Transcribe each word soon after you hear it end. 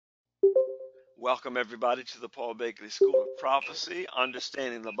Welcome, everybody, to the Paul Bakley School of Prophecy,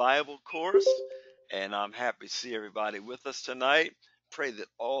 Understanding the Bible course. And I'm happy to see everybody with us tonight. Pray that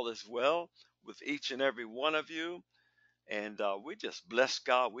all is well with each and every one of you. And we just bless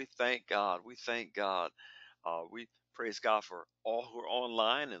God. We thank God. We thank God. We praise God for all who are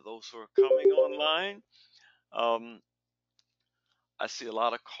online and those who are coming online. Um, I see a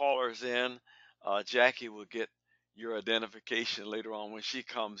lot of callers in. Jackie will get your identification later on when she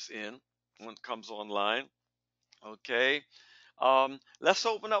comes in, when it comes online. Okay. Let's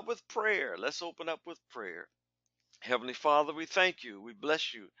open up with prayer. Let's open up with prayer. Heavenly Father, we thank you. We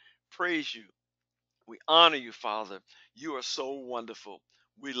bless you, praise you. We honor you, Father. You are so wonderful.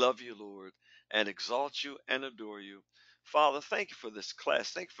 We love you, Lord, and exalt you and adore you. Father, thank you for this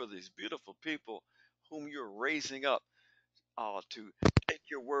class. Thank you for these beautiful people whom you're raising up to take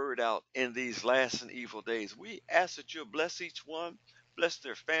your word out in these last and evil days. We ask that you'll bless each one, bless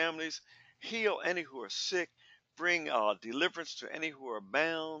their families, heal any who are sick, bring deliverance to any who are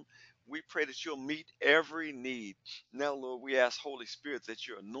bound. We pray that you'll meet every need. Now, Lord, we ask, Holy Spirit, that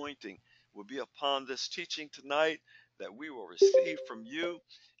your anointing will be upon this teaching tonight, that we will receive from you.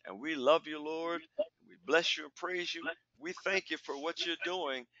 And we love you, Lord. We bless you and praise you. We thank you for what you're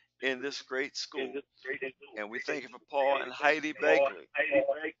doing in this great school. And we thank you for Paul and Heidi Bakley.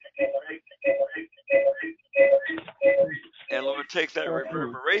 And Lord, take that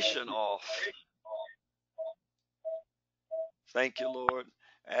reverberation off. Thank you, Lord.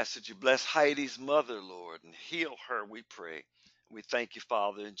 I ask that you bless Heidi's mother, Lord, and heal her, we pray. We thank you,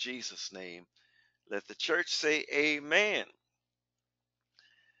 Father, in Jesus' name. Let the church say amen.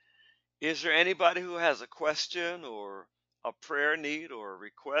 Is there anybody who has a question or a prayer need or a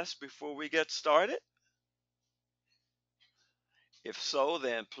request before we get started? If so,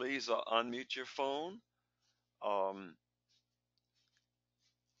 then please unmute your phone. Um,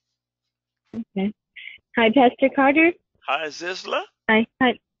 Okay. Hi, Pastor Carter. Hi, Zizla. Hi.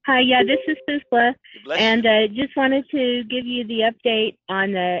 Yeah, this is Susla, Bless and you. just wanted to give you the update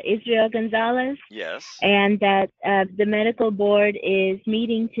on Israel Gonzalez, Yes. and that the medical board is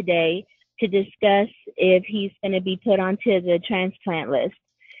meeting today to discuss if he's going to be put onto the transplant list.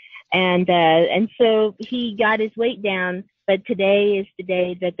 And so he got his weight down, but today is the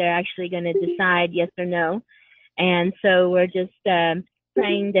day that they're actually going to decide yes or no. And so we're just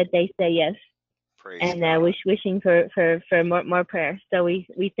praying that they say yes. Praise And God. wishing for more prayer. So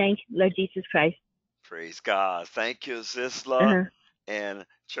we thank Lord Jesus Christ. Praise God. Thank you, Zizla. Uh-huh. And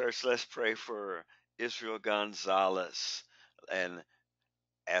church, let's pray for Israel Gonzalez and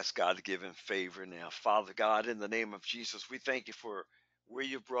ask God to give him favor now. Father God, in the name of Jesus, we thank you for where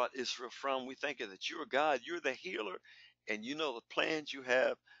you brought Israel from. We thank you that you're God, you're the healer, and you know the plans you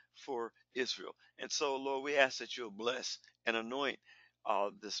have for Israel. And so, Lord, we ask that you'll bless and anoint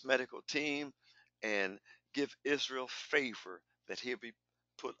this medical team and give Israel favor that he'll be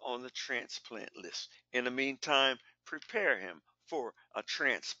put on the transplant list. In the meantime, prepare him for a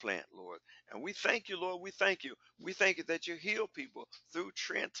transplant, Lord. And we thank you, Lord. We thank you. We thank you that you heal people through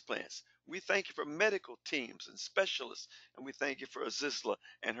transplants. We thank you for medical teams and specialists. And we thank you for Azizla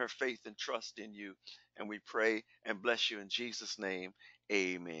and her faith and trust in you. And we pray and bless you in Jesus' name.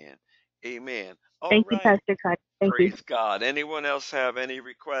 Amen. Amen. All Thank you, right. Pastor Carter. Thank you. Praise God. Anyone else have any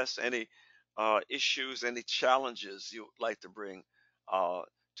requests, any issues, any challenges you would like to bring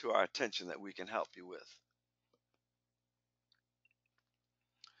to our attention that we can help you with?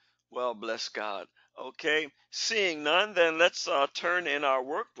 Well, bless God. Okay, seeing none, then let's turn in our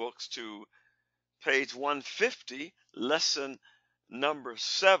workbooks to page 150, lesson number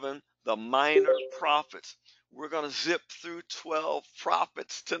 7, the minor prophets. We're going to zip through 12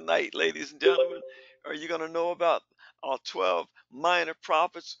 prophets tonight, ladies and gentlemen. Are you going to know about 12 minor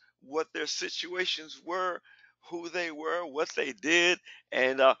prophets, what their situations were, who they were, what they did?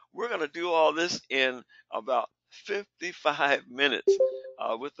 And we're going to do all this in about 55 minutes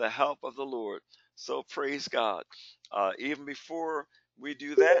with the help of the Lord. So praise God. Even before we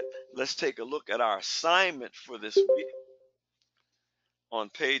do that, let's take a look at our assignment for this week. On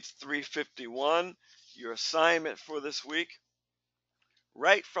page 351, your assignment for this week,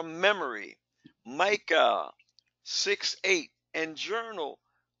 write from memory Micah 6:8 and journal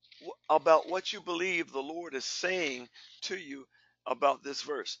about what you believe the Lord is saying to you about this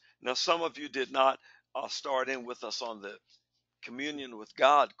verse. Now, some of you did not start in with us on the Communion with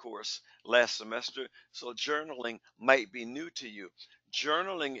God course last semester, so journaling might be new to you.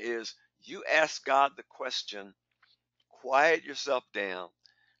 Journaling is you ask God the question, quiet yourself down,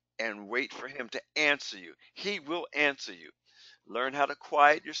 and wait for Him to answer you. He will answer you. Learn how to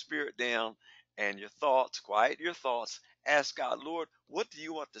quiet your spirit down and your thoughts, quiet your thoughts, Ask God, Lord, what do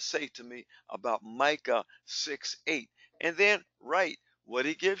you want to say to me about Micah 6:8? And then write what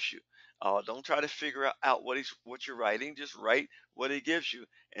he gives you. Don't try to figure out what you're writing. Just write what he gives you.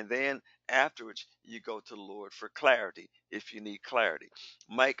 And then afterwards, you go to the Lord for clarity if you need clarity.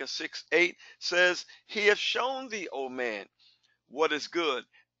 Micah 6:8 says, He has shown thee, O man, what is good,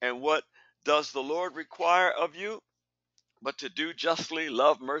 and what does the Lord require of you? But to do justly,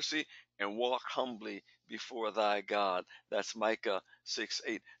 love mercy, and walk humbly before thy God. That's Micah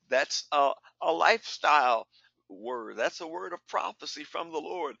 6:8. That's a lifestyle word. That's a word of prophecy from the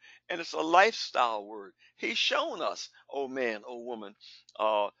Lord, and it's a lifestyle word. He's shown us, oh man, oh woman,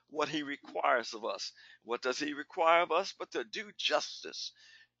 what he requires of us. What does he require of us? But to do justice.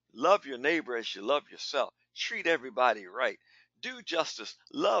 Love your neighbor as you love yourself. Treat everybody right. Do justice.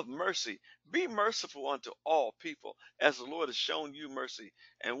 Love mercy. Be merciful unto all people as the Lord has shown you mercy.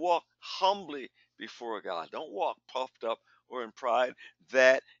 And walk humbly before God. Don't walk puffed up or in pride.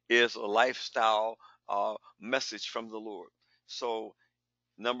 That is a lifestyle message from the Lord. So,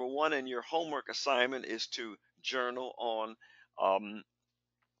 number one in your homework assignment is to journal on um,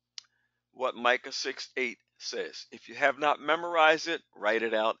 what Micah 6:8 says. If you have not memorized it, write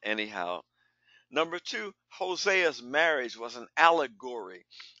it out anyhow. Number two, Hosea's marriage was an allegory.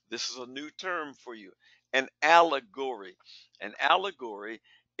 This is a new term for you. An allegory. An allegory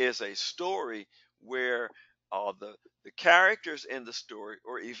is a story where the characters in the story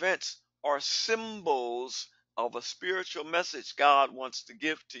or events are symbols of a spiritual message God wants to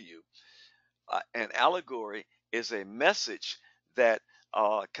give to you. An allegory is a message that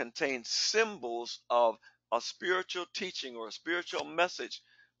contains symbols of a spiritual teaching or a spiritual message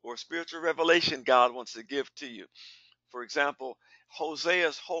or spiritual revelation God wants to give to you. For example,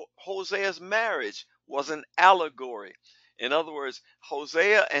 Hosea's marriage was an allegory. In other words,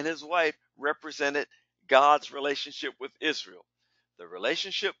 Hosea and his wife represented God's relationship with Israel. The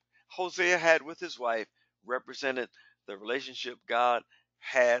relationship Hosea had with his wife represented the relationship God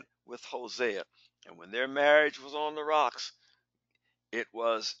had with Hosea. And when their marriage was on the rocks, it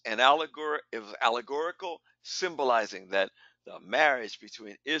was an allegory, it was allegorical, symbolizing that the marriage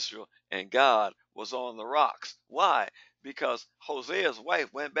between Israel and God was on the rocks. Why? Because Hosea's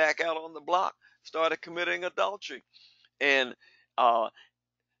wife went back out on the block, started committing adultery. And uh,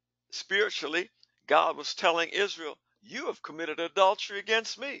 spiritually, God was telling Israel, you have committed adultery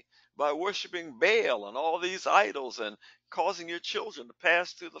against me by worshiping Baal and all these idols and causing your children to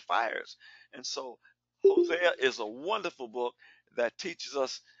pass through the fires. And so Hosea is a wonderful book that teaches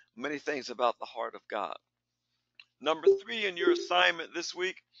us many things about the heart of God. Number three in your assignment this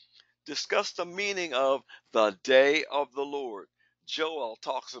week, discuss the meaning of the day of the Lord. Joel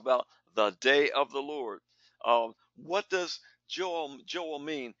talks about the day of the Lord. What does Joel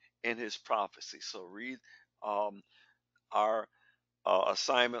mean in his prophecy? So read our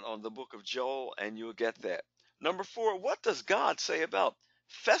assignment on the book of Joel, and you'll get that. Number four, what does God say about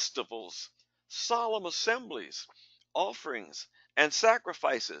festivals, solemn assemblies, offerings, and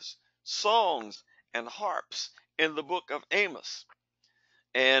sacrifices, songs, and harps in the book of Amos?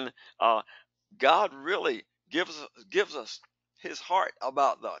 And God really gives us his heart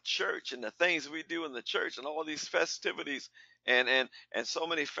about the church and the things we do in the church and all these festivities and so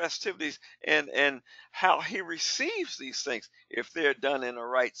many festivities and how he receives these things. If they're done in a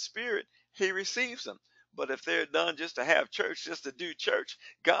right spirit, he receives them. But if they're done just to have church, just to do church,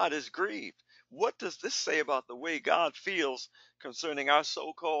 God is grieved. What does this say about the way God feels concerning our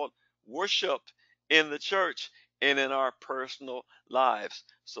so-called worship in the church and in our personal lives?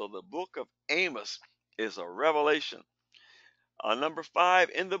 So the book of Amos is a revelation. Number five,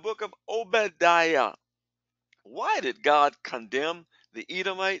 in the book of Obadiah, why did God condemn the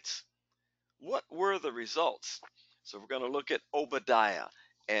Edomites? What were the results? So we're going to look at Obadiah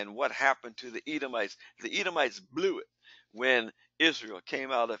and what happened to the Edomites. The Edomites blew it when Israel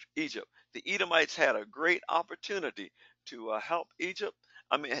came out of Egypt. The Edomites had a great opportunity to help Egypt,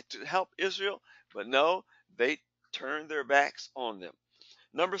 to help Israel, but no, they turned their backs on them.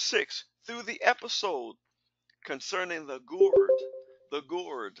 Number six, through the episode concerning the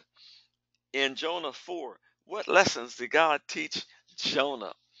gourd in Jonah 4, what lessons did God teach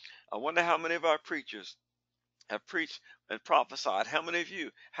Jonah? I wonder how many of our preachers have preached and prophesied. How many of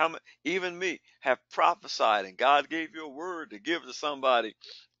you, even me, have prophesied and God gave you a word to give to somebody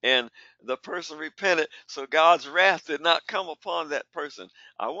and the person repented so God's wrath did not come upon that person?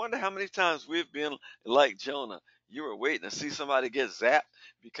 I wonder how many times we've been like Jonah. You were waiting to see somebody get zapped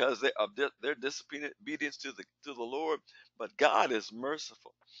because of their disobedience to the Lord, but God is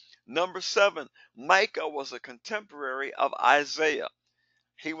merciful. Number seven, Micah was a contemporary of Isaiah.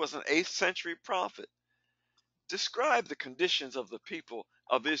 He was an 8th century prophet. Describe the conditions of the people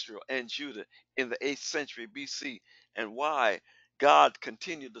of Israel and Judah in the 8th century BC and why God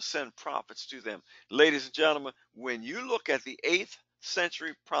continued to send prophets to them. Ladies and gentlemen, when you look at the 8th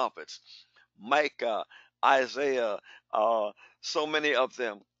century prophets, Micah, Isaiah, so many of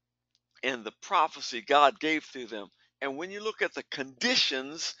them, and the prophecy God gave through them, and when you look at the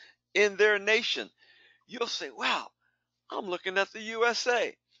conditions in their nation, you'll say, wow, I'm looking at the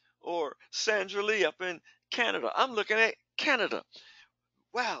USA. Or Sandra Lee up in Canada, I'm looking at Canada.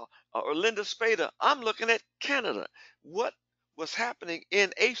 Wow, or Linda Spada, I'm looking at Canada. What was happening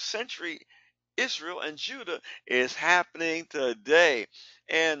in 8th century Israel and Judah is happening today.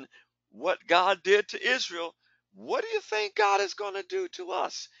 And what God did to Israel, what do you think God is going to do to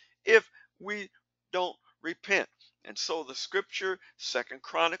us if we don't repent? And so the scripture, 2nd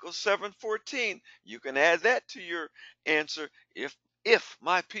Chronicles 7:14, you can add that to your answer. If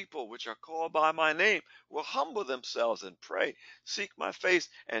my people which are called by my name will humble themselves and pray, seek my face,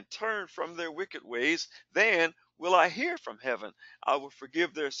 and turn from their wicked ways, then will I hear from heaven. I will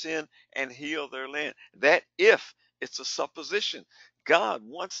forgive their sin and heal their land. That if, it's a supposition. God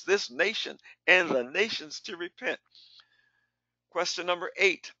wants this nation and the nations to repent. Question number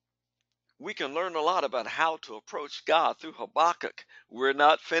 8. We can learn a lot about how to approach God through Habakkuk. We're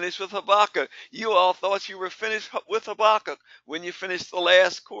not finished with Habakkuk. You all thought you were finished with Habakkuk when you finished the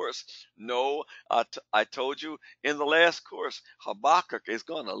last course. No, I told you in the last course, Habakkuk is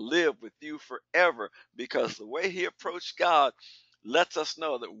going to live with you forever because the way he approached God lets us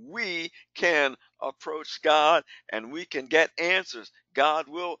know that we can approach God and we can get answers. God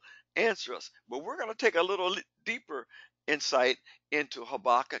will answer us. But we're going to take a little deeper insight into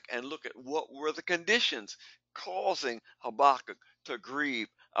Habakkuk and look at what were the conditions causing Habakkuk to grieve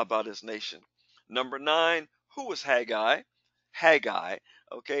about his nation. Number 9, who was Haggai? Haggai,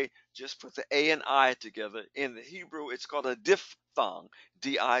 okay, just put the A and I together. In the Hebrew, it's called a diphthong,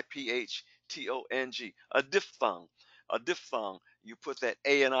 Diphthong, a diphthong. A diphthong, you put that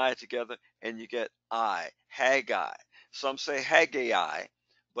A and I together and you get I, Haggai. Some say Haggai,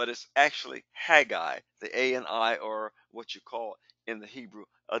 but it's actually Haggai. The A and I are what you call in the Hebrew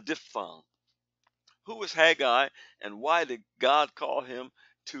a diphthong. Who was Haggai and why did God call him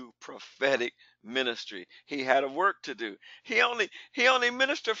to prophetic ministry? He had a work to do. He only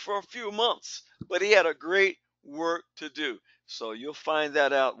ministered for a few months, but he had a great work to do. So you'll find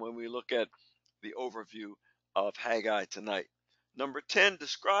that out when we look at the overview of Haggai tonight. Number 10,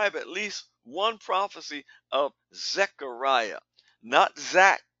 describe at least one prophecy of Zechariah, not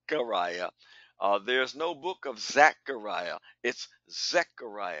Zachariah. There's no book of Zechariah, it's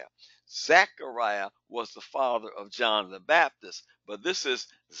Zechariah. Zechariah was the father of John the Baptist, but this is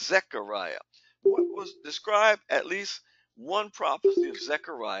Zechariah. What was described at least one prophecy of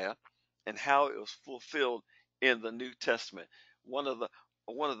Zechariah and how it was fulfilled in the New Testament. One of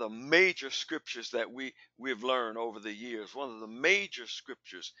the major scriptures that we've learned over the years. One of the major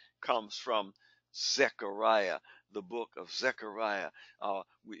scriptures comes from Zechariah, the book of Zechariah.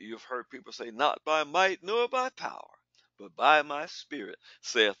 You've heard people say, "Not by might nor by power, but by my spirit,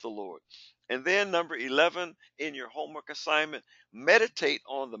 saith the Lord." And then number 11 in your homework assignment, meditate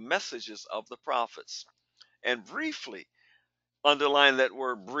on the messages of the prophets and briefly underline that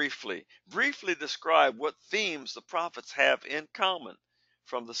word briefly. Briefly describe what themes the prophets have in common.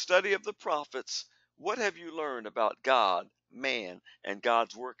 From the study of the prophets, what have you learned about God, man, and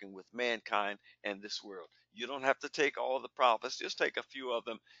God's working with mankind and this world? You don't have to take all of the prophets, just take a few of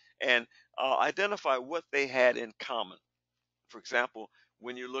them and identify what they had in common. For example,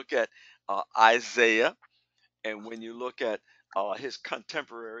 when you look at Isaiah and when you look at his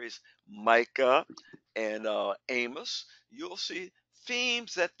contemporaries, Micah and Amos, you'll see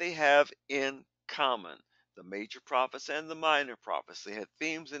themes that they have in common. The major prophets and the minor prophets, they had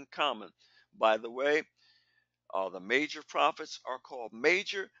themes in common. By the way, the major prophets are called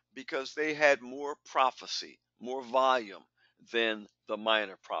major because they had more prophecy, more volume than the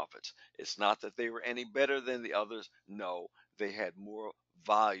minor prophets. It's not that they were any better than the others. No, they had more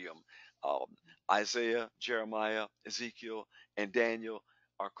volume. Um, Isaiah, Jeremiah, Ezekiel, and Daniel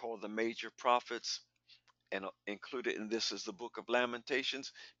are called the major prophets. And included in this is the book of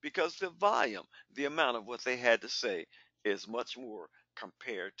Lamentations because the volume, the amount of what they had to say is much more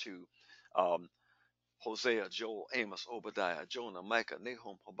compared to um, Hosea, Joel, Amos, Obadiah, Jonah, Micah,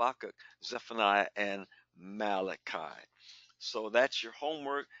 Nahum, Habakkuk, Zephaniah, and Malachi. So that's your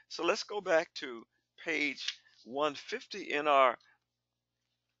homework. So let's go back to page 150 in our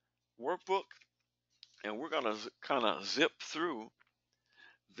workbook, and we're going to kind of zip through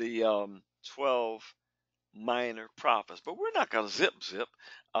the 12 minor prophets. But we're not going to zip.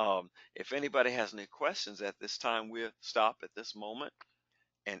 If anybody has any questions at this time, we'll stop at this moment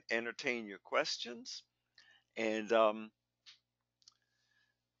and entertain your questions and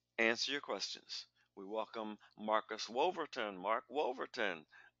answer your questions. We welcome Marcus Wolverton, Mark Wolverton,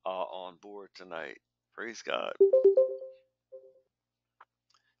 on board tonight. Praise God.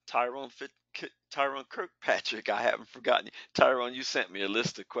 Tyrone Kirkpatrick, I haven't forgotten you. Tyrone, you sent me a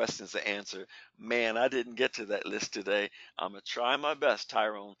list of questions to answer. Man, I didn't get to that list today. I'm gonna try my best,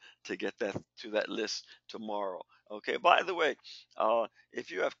 Tyrone, to get that to that list tomorrow. Okay. By the way,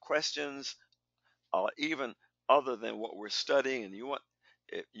 if you have questions even other than what we're studying, and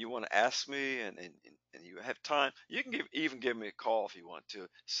if you want to ask me and you have time, you can even give me a call if you want to,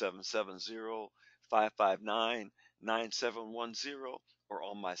 770-559-9710, or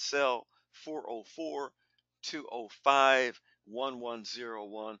on my cell,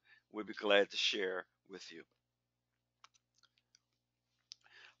 404-205-1101. We'll be glad to share with you.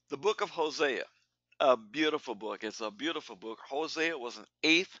 The book of Hosea, a beautiful book. It's a beautiful book. Hosea was an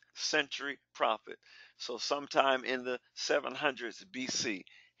 8th century prophet. So sometime in the 700s BC,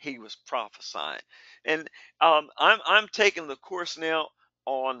 he was prophesying. And I'm taking the course now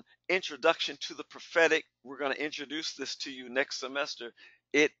on Introduction to the Prophetic. We're going to introduce this to you next semester.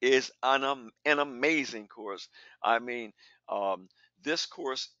 It is an amazing course. I mean, um, this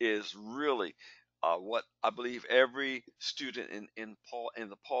course is really what I believe every student in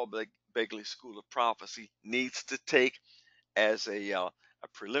the Paul Begley School of Prophecy needs to take as a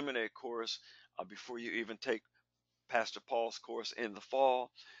preliminary course before you even take Pastor Paul's course in the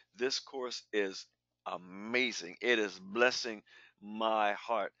fall. This course is amazing. It is blessing my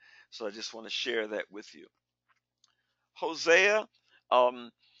heart. So I just want to share that with you. Hosea,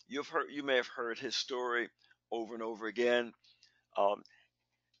 um, you may have heard his story over and over again. Um,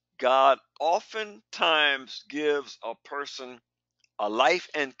 God oftentimes gives a person a life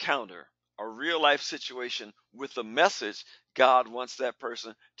encounter, a real life situation with a message God wants that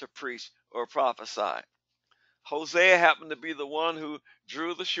person to preach or prophesy. Hosea happened to be the one who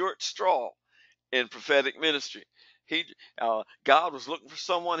drew the short straw in prophetic ministry. He God was looking for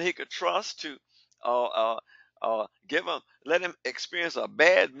someone he could trust to uh, uh, let him experience a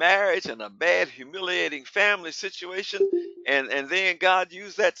bad marriage and a bad, humiliating family situation, and then God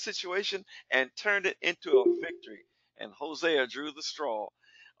used that situation and turned it into a victory. And Hosea drew the straw.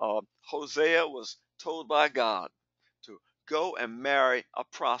 Hosea was told by God to go and marry a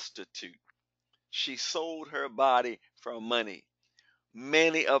prostitute. She sold her body for money.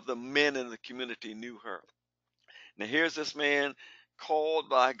 Many of the men in the community knew her. Now here's this man called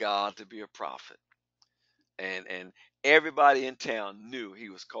by God to be a prophet, and everybody in town knew he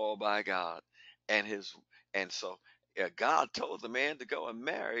was called by God, and his and so God told the man to go and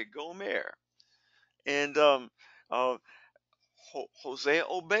marry Gomer, and uh, Hosea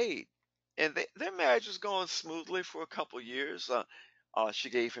obeyed, and their marriage was going smoothly for a couple years. She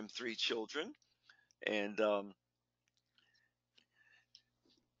gave him 3 children, and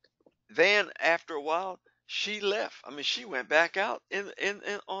then after a while, she left. I mean, she went back out in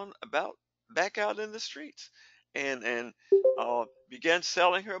on about back out in the streets, and began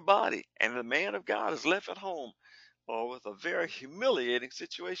selling her body. And the man of God is left at home, with a very humiliating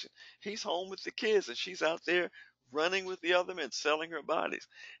situation. He's home with the kids, and she's out there running with the other men, selling her bodies.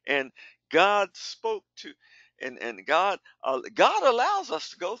 And God spoke to, and God allows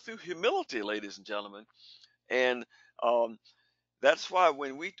us to go through humility, ladies and gentlemen. And um, that's why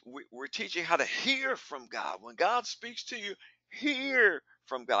when we're teaching how to hear from God, when God speaks to you, hear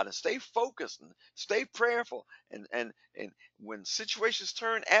from God and stay focused and stay prayerful. And when situations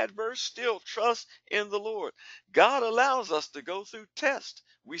turn adverse, still trust in the Lord. God allows us to go through tests.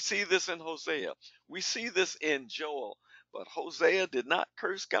 We see this in Hosea. We see this in Joel. But Hosea did not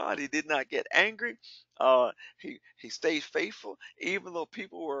curse God. He did not get angry. He stayed faithful, even though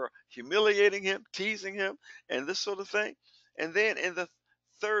people were humiliating him, teasing him, and this sort of thing. And then in the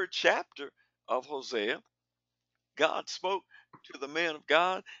 3rd chapter of Hosea, God spoke to the man of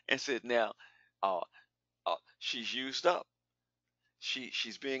God and said, "Now, uh, she's used up.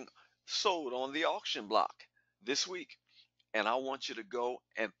 She's being sold on the auction block this week, and I want you to go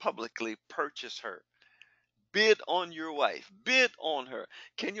and publicly purchase her. Bid on your wife. Bid on her."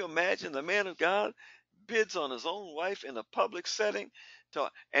 Can you imagine the man of God bids on his own wife in a public setting?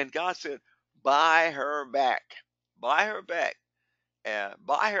 And God said, "Buy her back. Buy her back.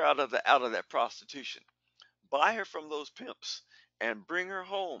 Buy her out of that prostitution. Buy her from those pimps and bring her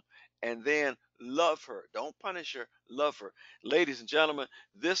home and then love her. Don't punish her, love her. Ladies and gentlemen,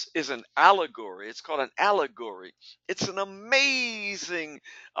 this is an allegory. It's called an allegory. It's an amazing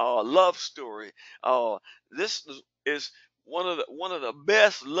love story. This is one of the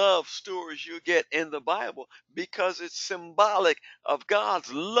best love stories you get in the Bible because it's symbolic of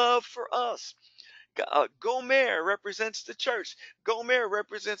God's love for us. Gomer represents the church. Gomer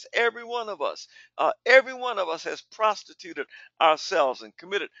represents every one of us. Every one of us has prostituted ourselves and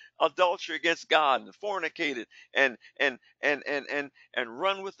committed adultery against God and fornicated and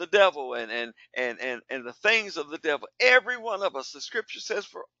run with the devil and the things of the devil. Every one of us, the scripture says,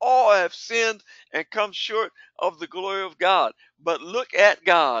 for all have sinned and come short of the glory of God. But look at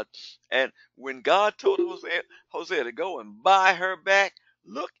God. And when God told Hosea to go and buy her back,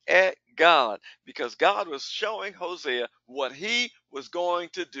 look at God, because God was showing Hosea what he was going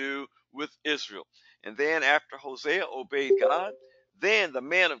to do with Israel. And then after Hosea obeyed God, then the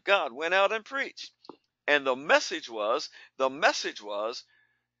man of God went out and preached. And the message was,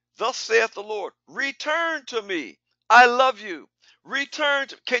 thus saith the Lord, return to me. I love you.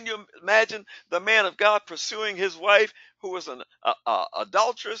 Can you imagine the man of God pursuing his wife who was an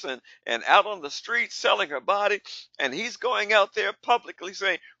adulteress and out on the street selling her body? And he's going out there publicly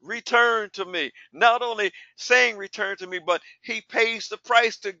saying, return to me. Not only saying return to me, but he pays the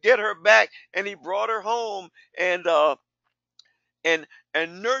price to get her back. And he brought her home and and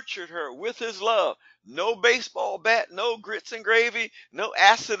and nurtured her with his love. No baseball bat, no grits and gravy, no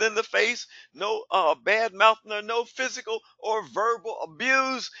acid in the face, no bad mouthing her, no physical or verbal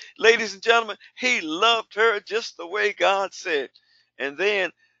abuse. Ladies and gentlemen, he loved her just the way God said. And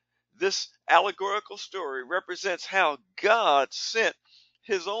then this allegorical story represents how God sent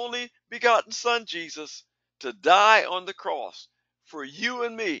his only begotten son Jesus to die on the cross for you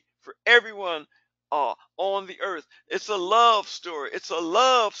and me, for everyone on the earth. It's a love story. It's a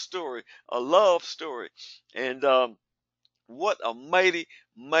love story. A love story. And what a mighty,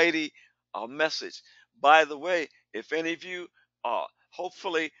 mighty message. By the way, if any of you,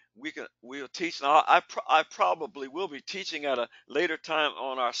 hopefully we'll teach. Now, I probably will be teaching at a later time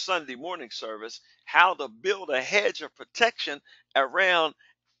on our Sunday morning service how to build a hedge of protection around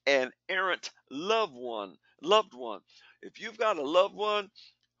an errant loved one. If you've got a loved one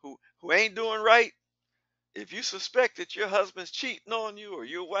who ain't doing right, if you suspect that your husband's cheating on you or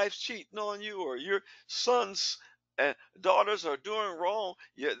your wife's cheating on you or your sons and daughters are doing wrong,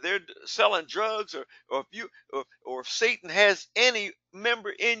 they're selling drugs, or if Satan has any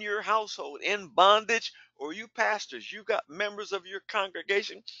member in your household in bondage, or you pastors, you got members of your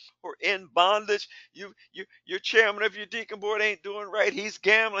congregation who are in bondage, your chairman of your deacon board ain't doing right, he's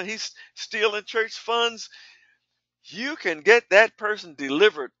gambling, he's stealing church funds, you can get that person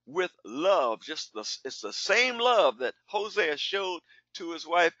delivered with love. It's the same love that Hosea showed to his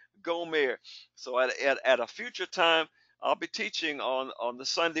wife Gomer. So at a future time, I'll be teaching on the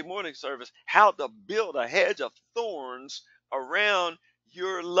Sunday morning service how to build a hedge of thorns around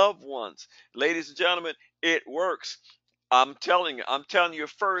your loved ones. Ladies and gentlemen, it works. I'm telling you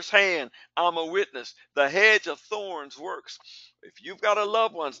firsthand. I'm a witness. The hedge of thorns works. If you've got a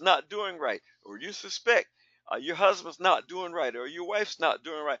loved one's not doing right, or you suspect your husband's not doing right, or your wife's not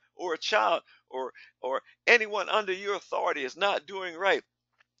doing right, or a child, or anyone under your authority is not doing right,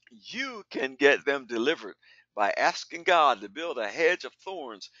 you can get them delivered by asking God to build a hedge of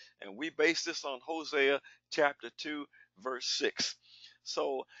thorns. And we base this on Hosea chapter 2, verse 6.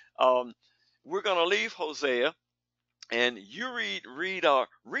 So we're going to leave Hosea, and you read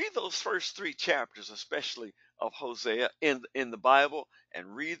those first three chapters, especially of Hosea in the Bible,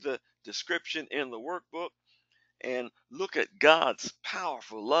 and read the description in the workbook, and look at God's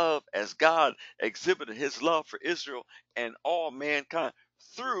powerful love as God exhibited his love for Israel and all mankind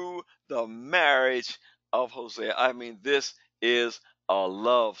through the marriage of Hosea. I mean, this is a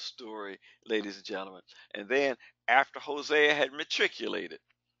love story, ladies and gentlemen. And then after Hosea had matriculated,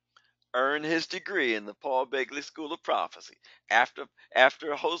 earned his degree in the Paul Begley School of Prophecy. After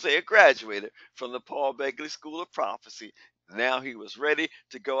Hosea graduated from the Paul Begley School of Prophecy, now he was ready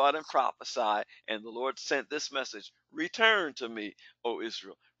to go out and prophesy, and the Lord sent this message: return to me, O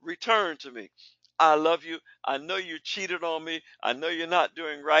Israel, return to me. I love you. I know you cheated on me. I know you're not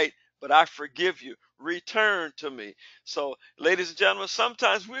doing right, but I forgive you. Return to me. So, ladies and gentlemen,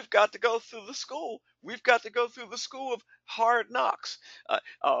 sometimes we've got to go through the school. We've got to go through the school of hard knocks. Uh,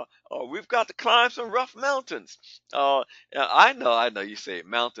 uh, we've got to climb some rough mountains. I know. You say,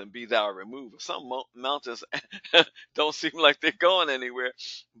 "Mountain be thou removed." Some mountains don't seem like they're going anywhere.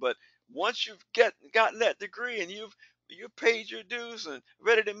 But once you've gotten that degree and you've paid your dues and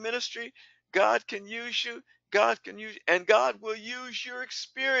ready to ministry, God can use you. God can use, and God will use your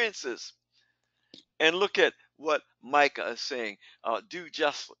experiences. And look at what Micah is saying. Do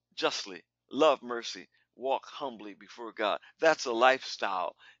justly, love mercy, walk humbly before God. That's a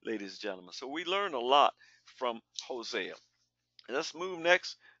lifestyle, ladies and gentlemen. So we learn a lot from Hosea. Let's move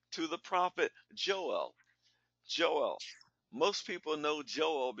next to the prophet Joel. Joel. Most people know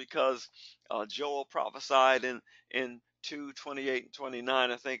Joel because Joel prophesied in 2:28 and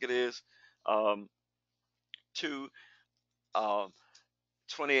 29, I think it is. 2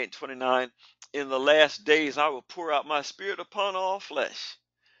 28 and 29. In the last days, I will pour out my spirit upon all flesh.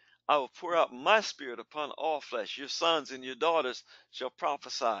 I will pour out my spirit upon all flesh. Your sons and your daughters shall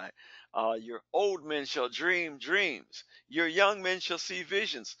prophesy. Your old men shall dream dreams. Your young men shall see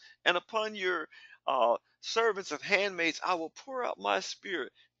visions. And upon your servants and handmaids, I will pour out my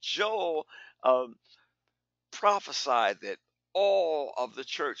spirit. Joel um, prophesied that all of the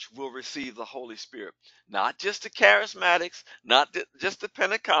church will receive the Holy Spirit. Not just the charismatics, not just the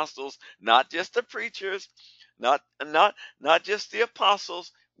Pentecostals, not just the preachers, not just the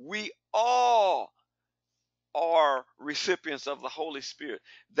apostles. We all are recipients of the Holy Spirit.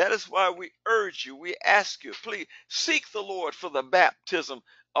 That is why we urge you, we ask you, please seek the Lord for the baptism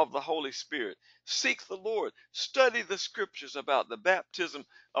of the Holy Spirit. Seek the Lord. Study the scriptures about the baptism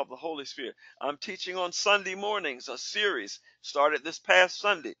of the Holy Spirit. I'm teaching on Sunday mornings a series started this past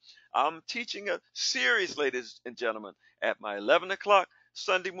Sunday. I'm teaching a series, ladies and gentlemen, at my 11 o'clock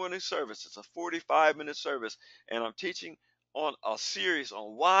Sunday morning service. It's a 45-minute service, and I'm teaching on a series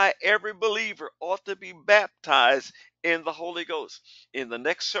on why every believer ought to be baptized in the Holy Ghost. In the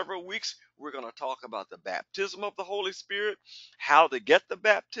next several weeks, we're going to talk about the baptism of the Holy Spirit, how to get the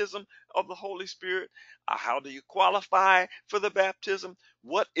baptism of the Holy Spirit, how do you qualify for the baptism,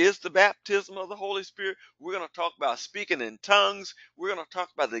 what is the baptism of the Holy Spirit. We're going to talk about speaking in tongues. We're going to talk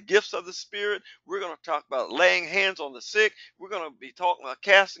about the gifts of the Spirit. We're going to talk about laying hands on the sick. We're going to be talking about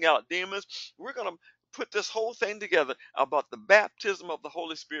casting out demons. We're going to put this whole thing together about the baptism of the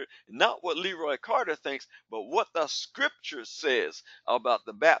Holy Spirit, not what LeRoy Carter thinks, but what the scripture says about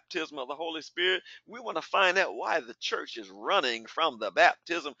the baptism of the Holy Spirit. We want to find out why the church is running from the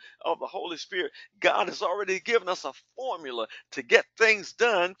baptism of the Holy Spirit. God has already given us a formula to get things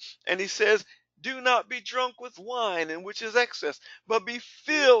done, and he says, do not be drunk with wine, in which is excess, but be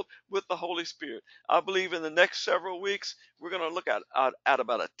filled with the Holy Spirit. I believe in the next several weeks, we're going to look at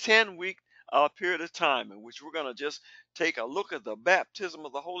about a 10-week period of time in which we're going to just take a look at the baptism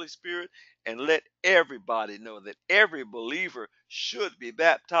of the Holy Spirit and let everybody know that every believer should be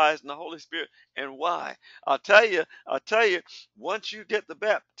baptized in the Holy Spirit and why. I'll tell you, once you get the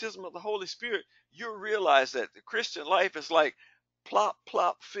baptism of the Holy Spirit, you'll realize that the Christian life is like plop,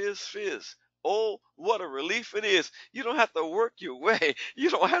 plop, fizz, fizz. Oh, what a relief it is. You don't have to work your way. You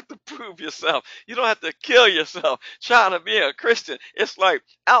don't have to prove yourself. You don't have to kill yourself trying to be a Christian. It's like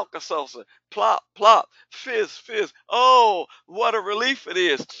Alka-Seltzer. Plop, plop, fizz, fizz. Oh, what a relief it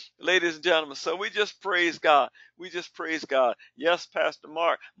is, ladies and gentlemen. So we just praise God. We just praise God. Yes, Pastor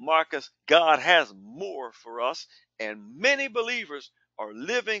Marcus, God has more for us, and many believers are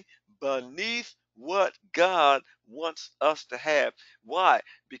living beneath what God wants us to have. Why?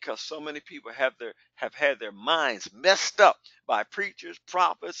 Because so many people have had their minds messed up by preachers,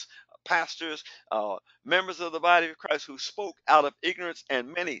 prophets, pastors, members of the body of Christ who spoke out of ignorance,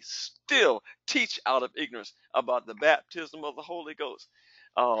 and many still teach out of ignorance about the baptism of the Holy Ghost.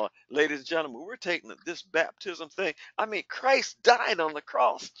 Ladies and gentlemen, we're taking this baptism thing. I mean, Christ died on the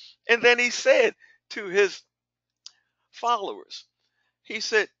cross, and then he said to his followers, he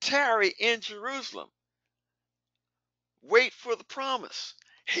said, tarry in Jerusalem. Wait for the promise.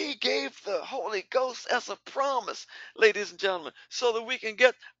 He gave the Holy Ghost as a promise, ladies and gentlemen, so that we can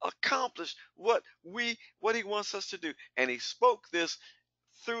get accomplished what he wants us to do. And he spoke this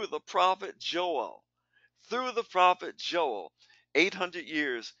through the prophet Joel. Through the prophet Joel, 800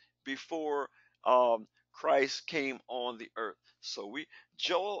 years before Christ came on the earth. So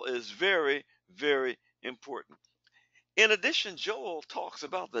Joel is very, very important. In addition, Joel talks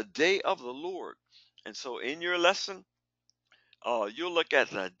about the day of the Lord. And so in your lesson, you'll look at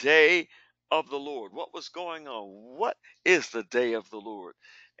the day of the Lord. What was going on? What is the day of the Lord?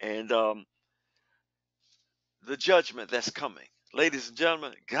 And the judgment that's coming. Ladies and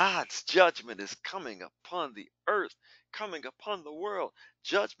gentlemen, God's judgment is coming upon the earth, coming upon the world.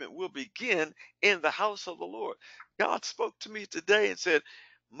 Judgment will begin in the house of the Lord. God spoke to me today and said,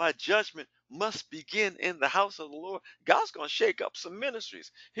 my judgment must begin in the house of the Lord. God's going to shake up some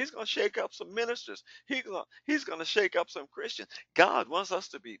ministries. He's going to shake up some ministers. He's going to shake up some Christians. God wants us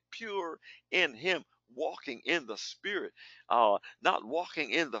to be pure in him. walking in the spirit, not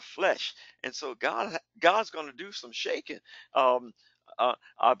walking in the flesh. And so God's going to do some shaking. Um,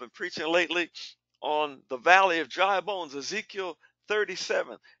 I've been preaching lately on the valley of dry bones, Ezekiel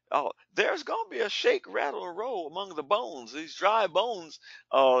 37. There's going to be a shake, rattle, and roll among the bones, these dry bones.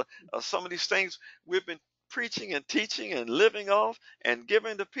 Some of these things we've been preaching and teaching and living off and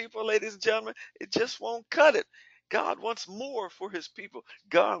giving to people, ladies and gentlemen, it just won't cut it. God wants more for his people.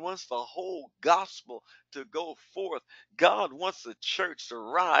 God wants the whole gospel to go forth. God wants the church to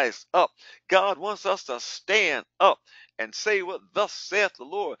rise up. God wants us to stand up and say what thus saith the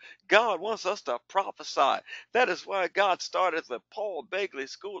Lord. God wants us to prophesy. That is why God started the Paul Begley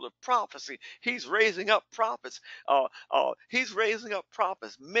School of Prophecy. He's raising up prophets. He's raising up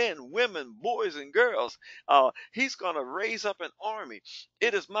prophets, men, women, boys, and girls. He's going to raise up an army.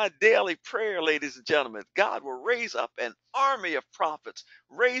 It is my daily prayer, ladies and gentlemen. God will raise up an army of prophets,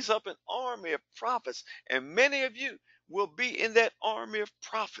 raise up an army of prophets, and many of you will be in that army of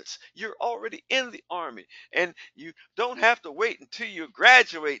prophets. You're already in the army, and you don't have to wait until you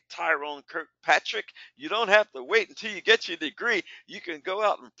graduate, Tyrone Kirkpatrick. You don't have to wait until you get your degree. You can go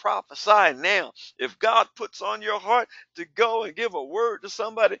out and prophesy now. If God puts on your heart to go and give a word to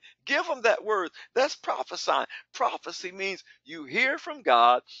somebody, give them that word. That's prophesying. Prophecy means you hear from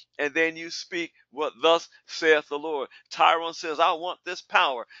God and then you speak what thus saith the Lord. Tyrone says, I want this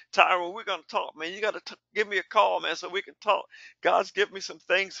power. Tyrone, we're going to talk, man. You got to give me a call, man, so we can talk. God's given me some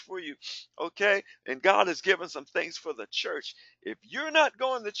things for you, okay? And God has given some things for the church. If you're not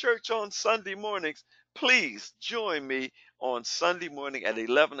going to church on Sunday mornings, please join me on Sunday morning at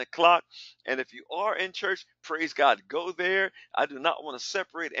 11 o'clock. And if you are in church, praise God, go there. I do not want to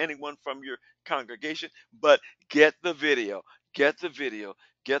separate anyone from your congregation, but get the video. Get the video.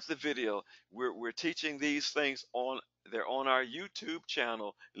 Get the video. We're teaching these things they're on our YouTube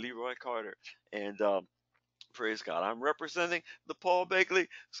channel, LeRoy Carter. And praise God. I'm representing the Paul Begley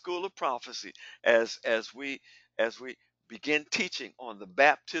School of Prophecy as we begin teaching on the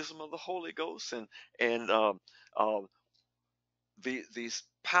baptism of the Holy Ghost and uh, these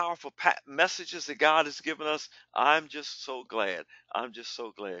powerful messages that God has given us. I'm just so glad. I'm just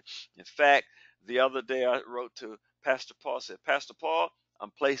so glad. In fact, the other day I wrote to Pastor Paul, said, Pastor Paul,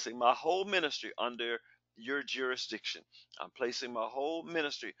 I'm placing my whole ministry under your jurisdiction. I'm placing my whole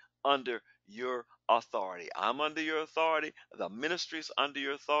ministry under your authority. I'm under your authority. The ministry's under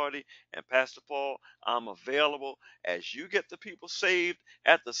your authority. And Pastor Paul, I'm available as you get the people saved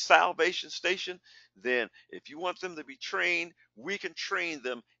at the salvation station. Then if you want them to be trained, we can train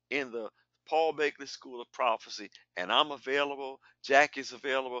them in the Paul Begley School of Prophecy, and I'm available. Jackie's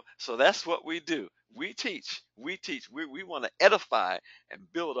available. So that's what we do. We teach. We teach. We want to edify and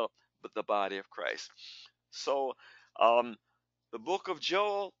build up the body of Christ. So, um, the book of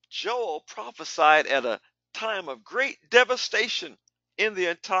Joel prophesied at a time of great devastation in the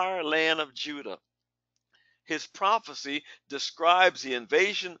entire land of Judah. His prophecy describes the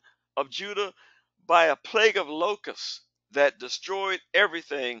invasion of Judah by a plague of locusts that destroyed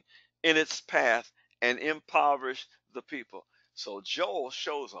everything in its path and impoverished the people. So Joel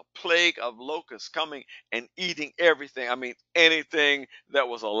shows a plague of locusts coming and eating everything. I mean, anything that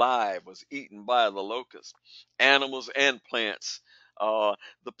was alive was eaten by the locusts, animals and plants.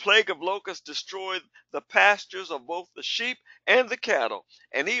 The plague of locusts destroyed the pastures of both the sheep and the cattle,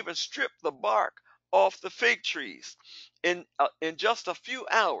 and even stripped the bark off the fig trees. In just a few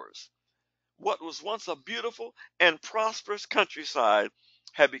hours, what was once a beautiful and prosperous countryside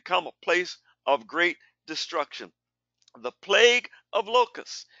had become a place of great destruction. The plague of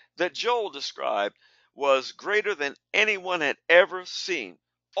locusts that Joel described was greater than anyone had ever seen.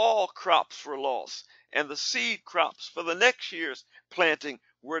 All crops were lost, and the seed crops for the next year's planting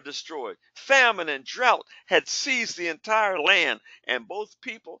were destroyed. Famine and drought had seized the entire land, and both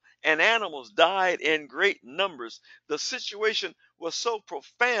people and animals died in great numbers. The situation was so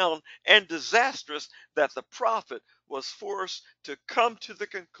profound and disastrous that the prophet was forced to come to the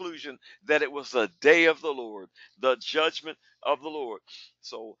conclusion that it was the day of the Lord, the judgment of the Lord.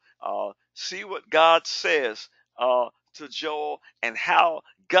 So see what God says to Joel and how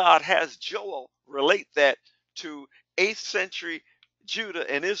God has Joel relate that to 8th century Judah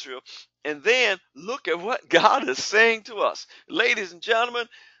and Israel. And then look at what God is saying to us. Ladies and gentlemen,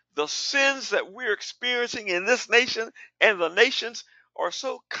 the sins that we're experiencing in this nation and the nations are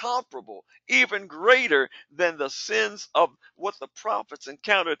so comparable, even greater than the sins of what the prophets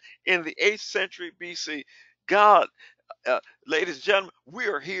encountered in the 8th century BC. God, uh, ladies and gentlemen, we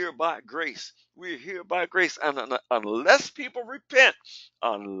are here by grace. We are here by grace. And unless people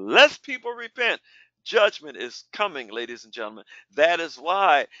repent, Judgment is coming, ladies and gentlemen. That is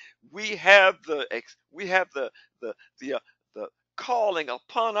why we have the the uh, the calling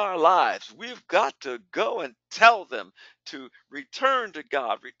upon our lives. We've got to go and tell them to return to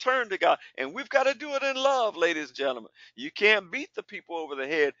God, and we've got to do it in love, ladies and gentlemen. You can't beat the people over the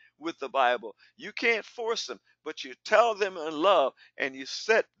head with the Bible. You can't force them, but you tell them in love, and you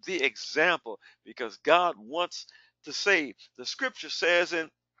set the example, because God wants to save. The scripture says in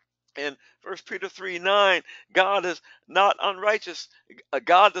 1 Peter 3:9, God is not unrighteous.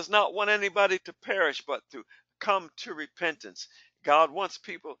 God does not want anybody to perish, but to come to repentance. God wants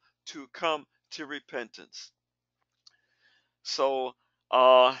people to come to repentance. So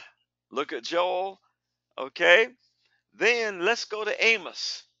look at Joel, okay? Then let's go to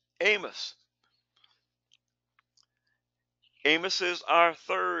Amos. Amos. Amos is our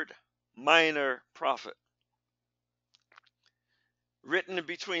third minor prophet, written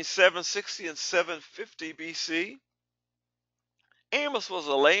between 760 and 750 BC. Amos was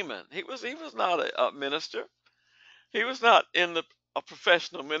a layman. He was not a minister. He was not a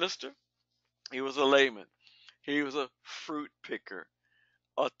professional minister. He was a layman. He was a fruit picker,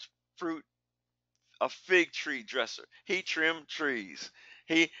 a fruit a fig tree dresser. He trimmed trees.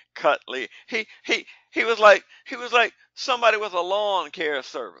 He cut leaves. He was like somebody with a lawn care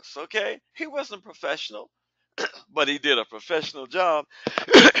service. Okay, he wasn't professional, but he did a professional job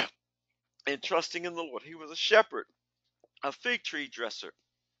in trusting in the Lord. He was a shepherd, a fig tree dresser.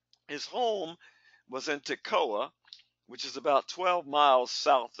 His home was in Tekoa, which is about 12 miles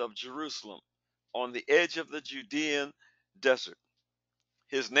south of Jerusalem, on the edge of the Judean desert.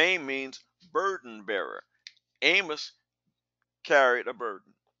 His name means burden bearer. Amos carried a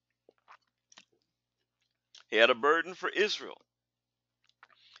burden. He had a burden for Israel.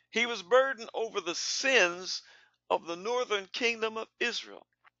 He was burdened over the sins of the northern kingdom of Israel.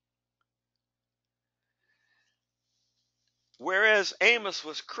 Whereas Amos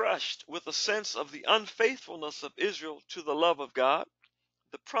was crushed with a sense of the unfaithfulness of Israel to the love of God,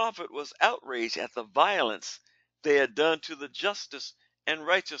 the prophet was outraged at the violence they had done to the justice and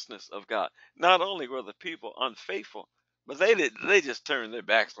righteousness of God. Not only were the people unfaithful, but they just turned their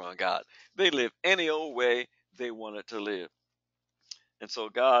backs on God. They lived any old way they wanted to live. And so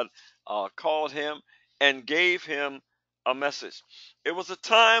God called him and gave him a message. It was a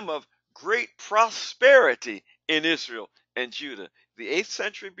time of great prosperity in Israel and Judah. The 8th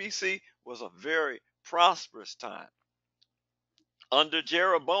century BC was a very prosperous time. Under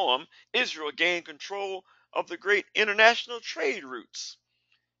Jeroboam, Israel gained control of the great international trade routes,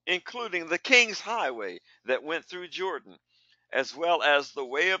 including the King's Highway that went through Jordan, as well as the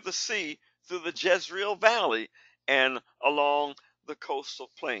Way of the Sea through the Jezreel Valley and along the coastal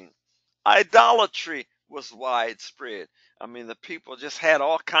plain. Idolatry was widespread. I mean, the people just had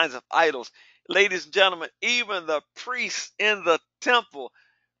all kinds of idols. Ladies and gentlemen, even the priests in the temple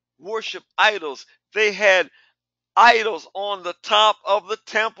worship idols. They had idols on the top of the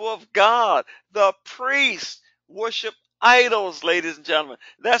temple of God. The priests worship idols, ladies and gentlemen.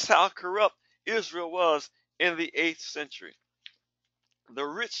 That's how corrupt Israel was in the 8th century. The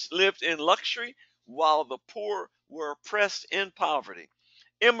rich lived in luxury while the poor were oppressed in poverty.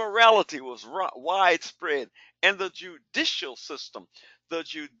 Immorality was widespread, and the judicial system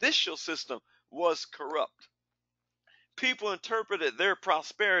was corrupt. People interpreted their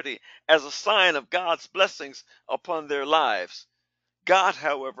prosperity as a sign of God's blessings upon their lives. God,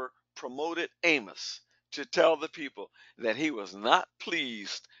 however, promoted Amos to tell the people that he was not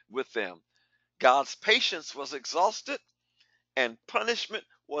pleased with them. God's patience was exhausted and punishment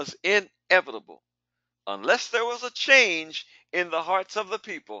was inevitable. Unless there was a change in the hearts of the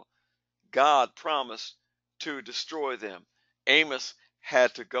people, God promised to destroy them. Amos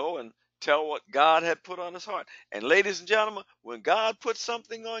had to go and tell what God had put on his heart. And ladies and gentlemen, when God puts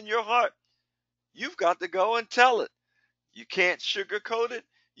something on your heart, you've got to go and tell it. You can't sugarcoat it.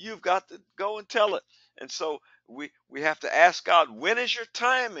 You've got to go and tell it. And so we have to ask God, when is your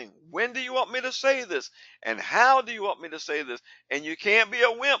timing? When do you want me to say this? And how do you want me to say this? And you can't be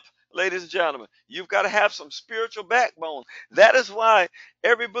a wimp, ladies and gentlemen. You've got to have some spiritual backbone. That is why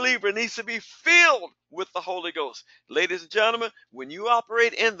every believer needs to be filled with the Holy Ghost. Ladies and gentlemen, when you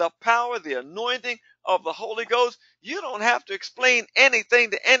operate in the power, the anointing of the Holy Ghost, you don't have to explain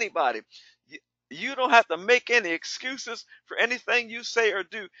anything to anybody. You don't have to make any excuses for anything you say or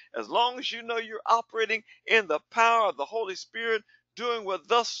do. As long as you know you're operating in the power of the Holy Spirit, doing what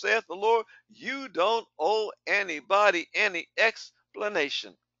thus saith the Lord, you don't owe anybody any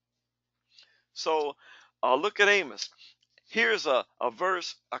explanation. So look at Amos. Here's a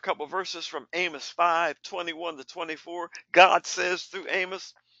verse, a couple verses from Amos 5:21 to 24. God says through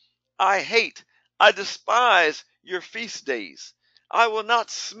Amos, I hate I despise your feast days. I will not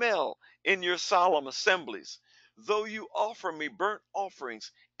smell in your solemn assemblies. Though you offer me burnt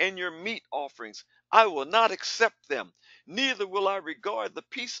offerings and your meat offerings, I will not accept them. Neither will I regard the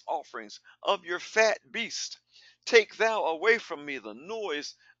peace offerings of your fat beast. Take thou away from me the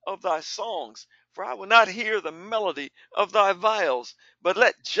noise of thy songs, for I will not hear the melody of thy viols. But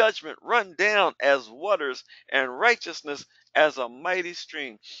let judgment run down as waters and righteousness as a mighty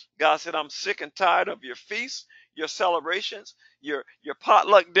stream. God said, I'm sick and tired of your feasts, your celebrations, your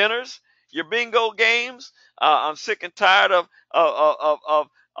potluck dinners, your bingo games. I'm sick and tired of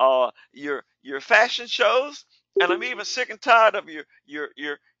your fashion shows, and I'm even sick and tired of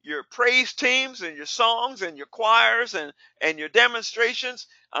your praise teams and your songs and your choirs and your demonstrations.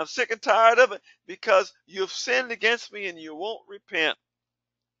 I'm sick and tired of it because you've sinned against me and you won't repent.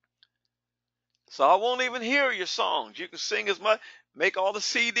 So I won't even hear your songs. You can sing as much, make all the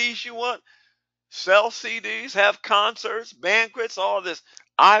CDs you want, sell CDs, have concerts, banquets, all this.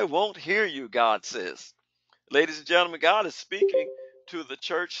 I won't hear you, God says. Ladies and gentlemen, God is speaking to the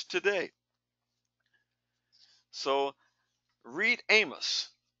church today. So read Amos.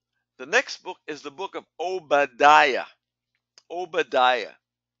 The next book is the book of Obadiah. Obadiah.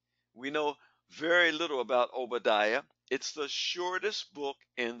 We know very little about Obadiah. It's the shortest book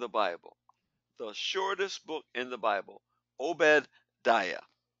in the Bible. The shortest book in the Bible. Obadiah.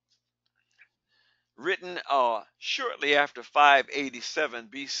 Written shortly after 587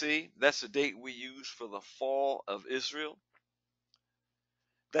 BC. That's the date we use for the fall of Israel.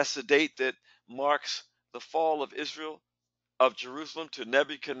 That's the date that marks the fall of Israel, of Jerusalem to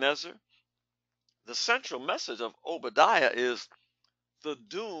Nebuchadnezzar. The central message of Obadiah is the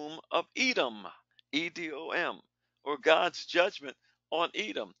doom of Edom, Edom, or God's judgment on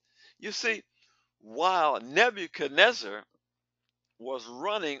Edom. You see, while Nebuchadnezzar was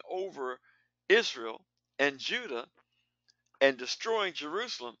running over Israel and Judah and destroying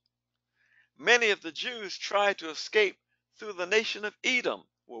Jerusalem, many of the Jews tried to escape through the nation of Edom.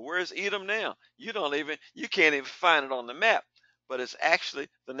 Well, where's Edom now? You can't even find it on the map, but it's actually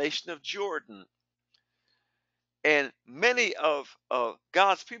the nation of Jordan. And many of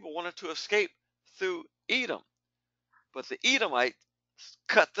God's people wanted to escape through Edom, but the Edomites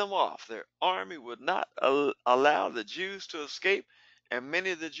cut them off. Their army would not allow the Jews to escape, and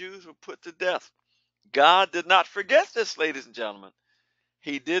many of the Jews were put to death. God did not forget this, ladies and gentlemen.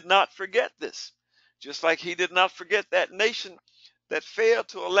 He did not forget this. Just like he did not forget that nation that failed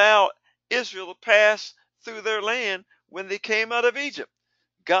to allow Israel to pass through their land when they came out of Egypt.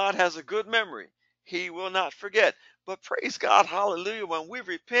 God has a good memory. He will not forget. But praise God, hallelujah, when we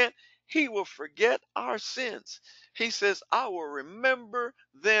repent, he will forget our sins. He says, I will remember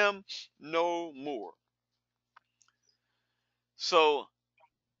them no more. So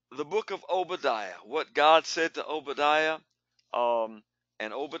the book of Obadiah, what God said to Obadiah, um,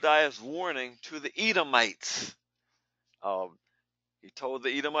 and Obadiah's warning to the Edomites. Um, he told the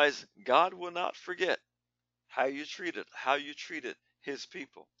Edomites, God will not forget how you treated his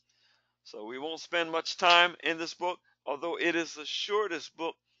people. So we won't spend much time in this book, although it is the shortest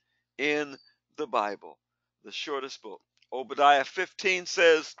book in the Bible. The shortest book. Obadiah 15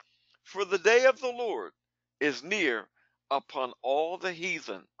 says, for the day of the Lord is near upon all the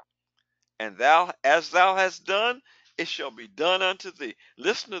heathen, and as thou hast done, it shall be done unto thee.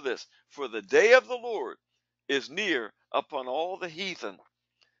 Listen to this. For the day of the Lord is near upon all the heathen.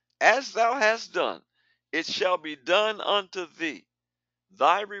 As thou hast done, it shall be done unto thee.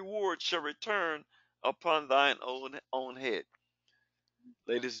 Thy reward shall return upon thine own head.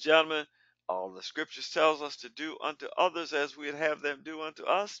 Ladies and gentlemen, all the scriptures tells us to do unto others as we'd have them do unto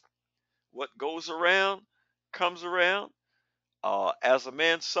us. What goes around comes around. As a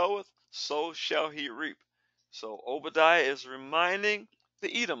man soweth, so shall he reap. So Obadiah is reminding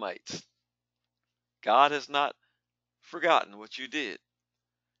the Edomites, God has not forgotten what you did.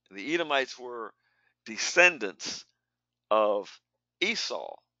 The Edomites were descendants of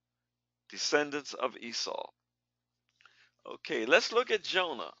Esau. Descendants of Esau. Okay, let's look at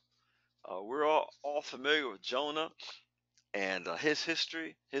Jonah. We're all familiar with Jonah and his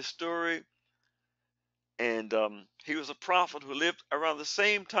history, his story. And he was a prophet who lived around the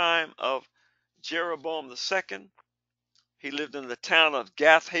same time of Jeroboam II. He lived in the town of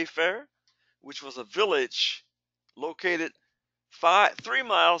Gath-Hepher, which was a village located 3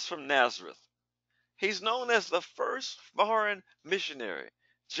 miles from Nazareth. He's known as the first foreign missionary.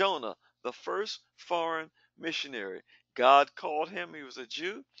 Jonah, the first foreign missionary. God called him, he was a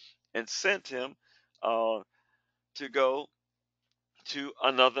Jew, and sent him to go to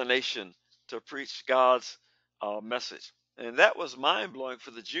another nation to preach God's message. And that was mind blowing for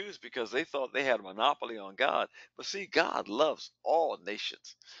the Jews because they thought they had a monopoly on God. But see, God loves all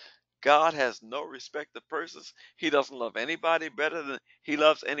nations. God has no respect of persons. He doesn't love anybody better than he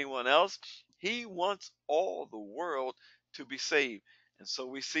loves anyone else. He wants all the world to be saved. And so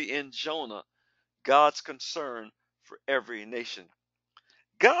we see in Jonah God's concern for every nation.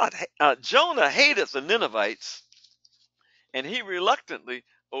 Jonah hated the Ninevites, and he reluctantly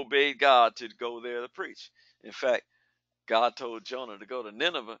obeyed God to go there to preach. In fact, God told Jonah to go to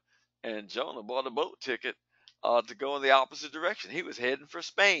Nineveh, and Jonah bought a boat ticket to go in the opposite direction. He was heading for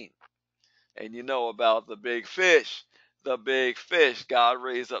Spain. And you know about the big fish. The big fish. God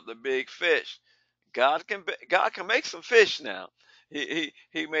raised up the big fish. God can make some fish now. He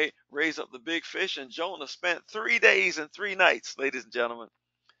may raise up the big fish, and Jonah spent 3 days and 3 nights, ladies and gentlemen.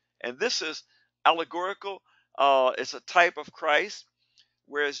 And this is allegorical. It's a type of Christ.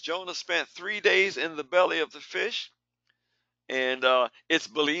 Whereas Jonah spent 3 days in the belly of the fish, and it's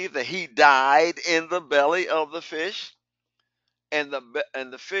believed that he died in the belly of the fish, and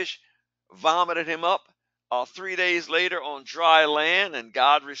the fish vomited him up 3 days later on dry land, and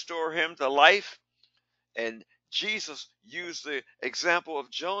God restored him to life. And Jesus used the example of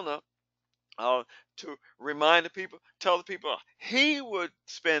Jonah uh, to remind the people, tell the people, he would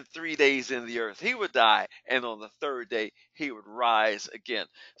spend 3 days in the earth. He would die, and on the third day, he would rise again.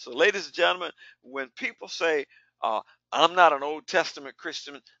 So, ladies and gentlemen, when people say, I'm not an Old Testament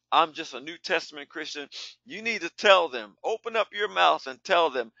Christian, I'm just a New Testament Christian, you need to tell them, open up your mouth and tell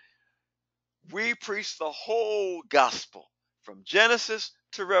them, we preach the whole gospel from Genesis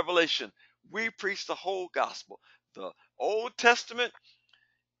to Revelation. We preach the whole gospel. The Old Testament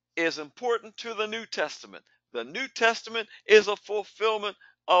is important to the New Testament. The New Testament is a fulfillment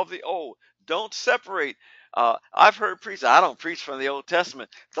of the Old. Don't separate. I've heard preachers, I don't preach from the Old Testament.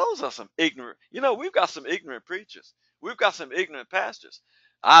 Those are some ignorant, we've got some ignorant preachers. We've got some ignorant pastors.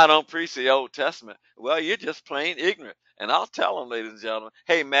 I don't preach the Old Testament. Well, you're just plain ignorant. And I'll tell them, ladies and gentlemen,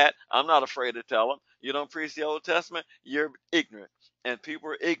 hey, Matt, I'm not afraid to tell them, you don't preach the Old Testament, you're ignorant. And people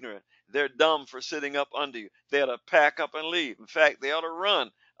are ignorant. They're dumb for sitting up under you. They ought to pack up and leave. In fact, they ought to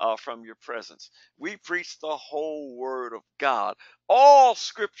run from your presence. We preach the whole word of God. All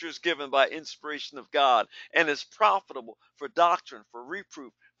scriptures given by inspiration of God and is profitable for doctrine, for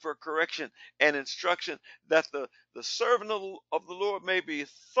reproof, for correction and instruction, that the servant of the Lord may be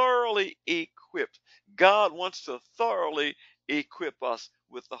thoroughly equipped. God wants to thoroughly equip us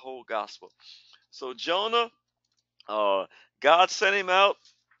with the whole gospel. So Jonah, God sent him out,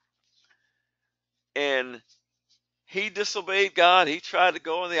 and he disobeyed God. He tried to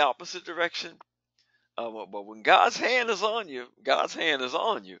go in the opposite direction. But when God's hand is on you, God's hand is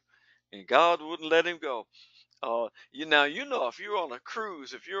on you, and God wouldn't let him go. If you're on a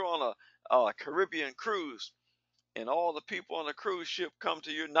cruise, if you're on a Caribbean cruise, and all the people on the cruise ship come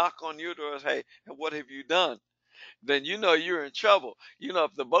to you, knock on your doors, hey, what have you done? Then you know you're in trouble.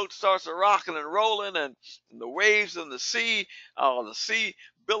 If the boat starts a rocking and rolling, and the waves and the sea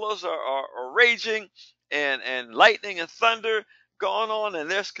billows are raging, and lightning and thunder going on, and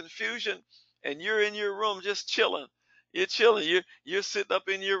there's confusion, and you're in your room just chilling. You're chilling. You're sitting up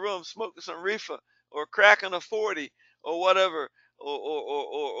in your room smoking some reefer or cracking a 40 or whatever,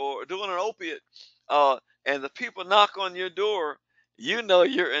 or doing an opiate, and the people knock on your door, you know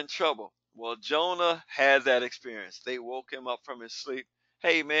you're in trouble. Well, Jonah had that experience. They woke him up from his sleep.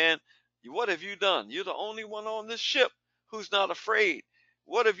 Hey, man, what have you done? You're the only one on this ship who's not afraid.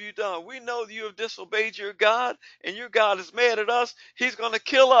 What have you done? We know you have disobeyed your God, and your God is mad at us. He's going to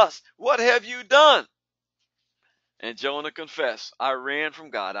kill us. What have you done? And Jonah confessed, I ran from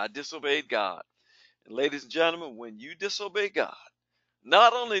God. I disobeyed God. And ladies and gentlemen, when you disobey God,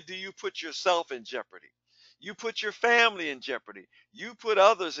 not only do you put yourself in jeopardy, you put your family in jeopardy, you put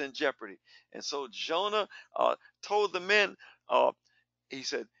others in jeopardy. And so Jonah told the men, uh, he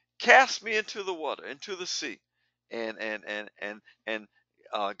said, cast me into the water, into the sea, and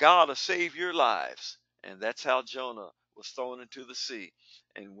God will save your lives. And that's how Jonah was thrown into the sea.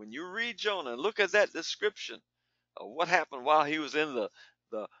 And when you read Jonah, look at that description of what happened while he was in the,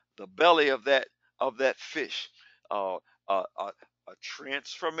 the belly of that fish. Uh, a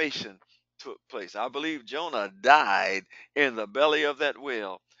transformation took place. I believe Jonah died in the belly of that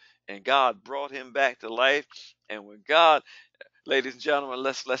whale, and God brought him back to life. And when God, ladies and gentlemen,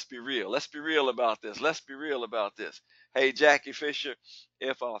 let's be real. Let's be real about this. Let's be real about this. Hey, Jackie Fisher,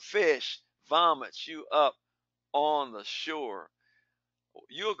 if a fish vomits you up on the shore,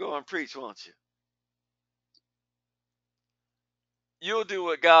 you'll go and preach, won't you? You'll do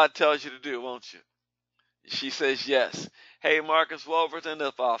what God tells you to do, won't you? She says yes. Hey, Marcus Wolverton,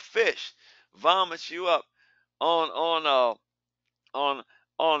 if a fish vomits you up on on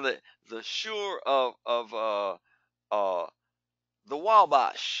on the shore of uh the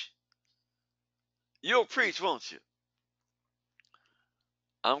Wabash. You'll preach, won't you?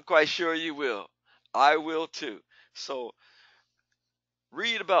 I'm quite sure you will. I will too. So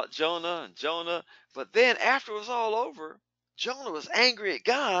read about Jonah and Jonah, but then after it was all over, Jonah was angry at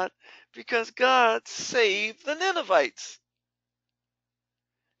God because God saved the Ninevites.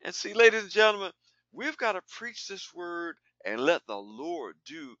 And see, ladies and gentlemen, we've got to preach this word and let the Lord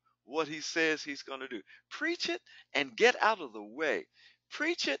do what he says he's going to do. Preach it and get out of the way.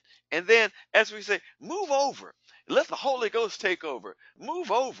 Preach it, and then, as we say, move over. Let the Holy Ghost take over.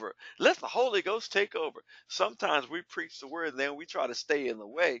 Move over. Let the Holy Ghost take over. Sometimes we preach the word and then we try to stay in the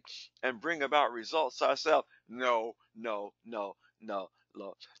way and bring about results ourselves. No, no, no, no,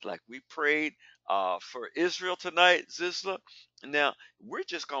 no. Like we prayed for Israel tonight, Zizla. Now, we're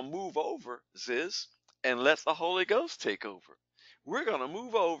just going to move over, Ziz, and let the Holy Ghost take over. We're going to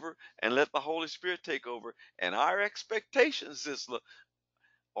move over and let the Holy Spirit take over. And our expectations, Zizla,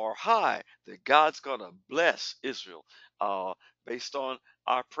 are high that God's going to bless Israel based on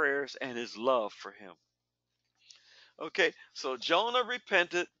our prayers and his love for him. Okay, so Jonah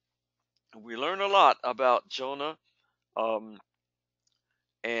repented. We learn a lot about Jonah um,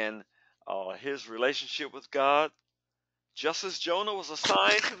 and his relationship with God. Just as Jonah was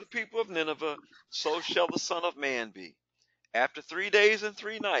assigned to the people of Nineveh, so shall the Son of Man be. After 3 days and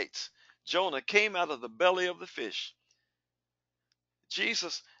 3 nights, Jonah came out of the belly of the fish.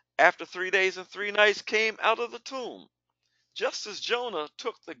 Jesus, after 3 days and 3 nights, came out of the tomb. Just as Jonah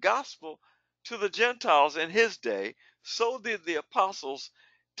took the gospel to the Gentiles in his day, so did the apostles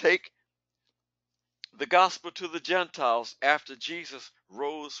take the gospel to the Gentiles after Jesus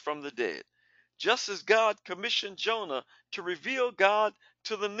rose from the dead. Just as God commissioned Jonah to reveal God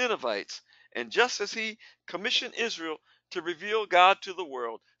to the Ninevites, and just as he commissioned Israel to reveal God to the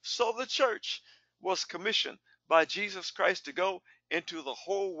world, so the church was commissioned by Jesus Christ to go into the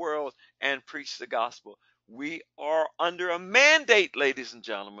whole world and preach the gospel. We are under a mandate, ladies and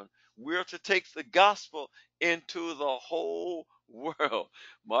gentlemen. We're to take the gospel into the whole world.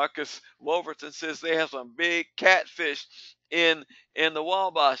 Marcus Wolverton says they have some big catfish in the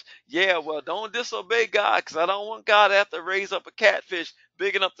Wabash. Yeah, well, don't disobey God, because I don't want God to have to raise up a catfish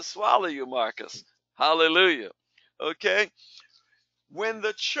big enough to swallow you, Marcus. Hallelujah. Okay? When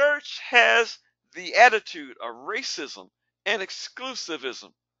the church has the attitude of racism and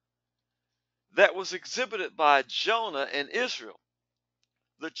exclusivism that was exhibited by Jonah and Israel,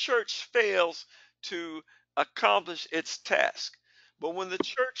 the church fails to accomplish its task. But when the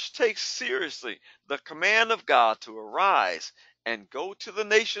church takes seriously the command of God to arise and go to the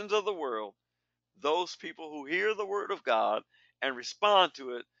nations of the world, those people who hear the word of God and respond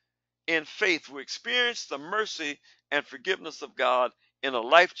to it in faith will experience the mercy and forgiveness of God in a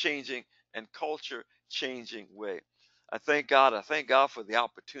life changing and culture changing way. I thank God. I thank God for the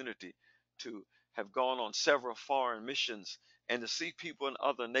opportunity to have gone on several foreign missions and to see people in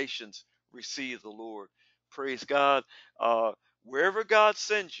other nations receive the Lord. Praise God. Uh, Wherever God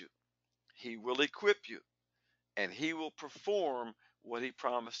sends you, He will equip you and He will perform what He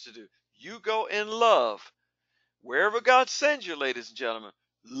promised to do. You go in love. Wherever God sends you, ladies and gentlemen,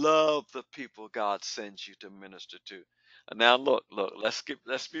 love the people God sends you to minister to. And now look,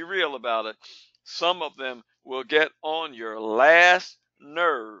 let's be real about it. Some of them will get on your last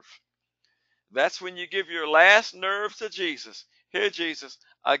nerve. That's when you give your last nerve to Jesus. Here, Jesus,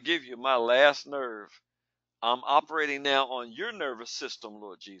 I give you my last nerve. I'm operating now on your nervous system,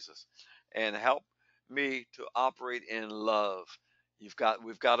 Lord Jesus, and help me to operate in love. We've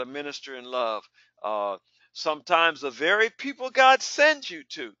got to minister in love. Uh, Sometimes the very people God sends you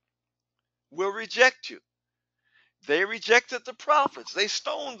to will reject you. They rejected the prophets. They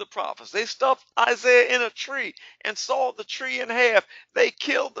stoned the prophets. They stuffed Isaiah in a tree and sawed the tree in half. They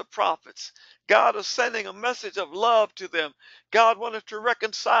killed the prophets. God is sending a message of love to them. God wanted to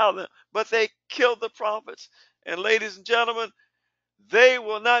reconcile them, but they killed the prophets. And ladies and gentlemen, they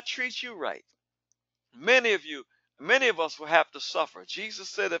will not treat you right. Many of you, many of us will have to suffer. Jesus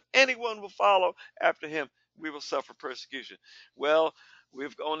said, if anyone will follow after him, we will suffer persecution. Well,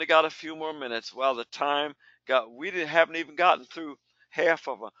 we've only got a few more minutes. Well, the time we haven't even gotten through half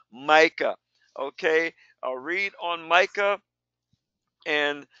of a Micah. Okay, read on Micah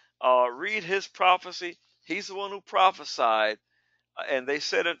and read his prophecy. He's the one who prophesied, and they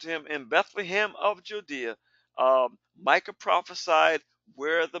said unto him, in Bethlehem of Judea, Micah prophesied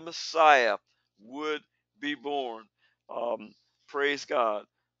where the Messiah would be born. Um, Praise God.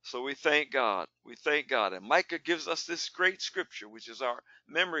 So we thank God. We thank God. And Micah gives us this great scripture, which is our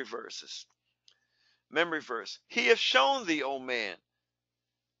memory verses. memory verse. He has shown thee, O man,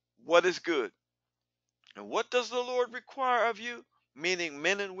 what is good. And what does the Lord require of you? Meaning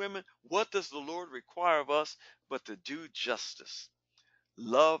men and women, what does the Lord require of us but to do justice,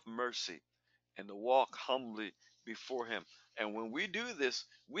 love mercy, and to walk humbly before him. And when we do this,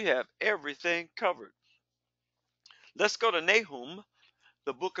 we have everything covered. Let's go to Nahum,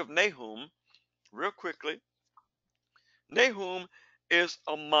 the book of Nahum, real quickly. Nahum is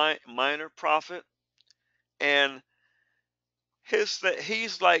a minor prophet, and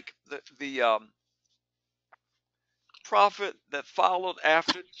he's like the prophet that followed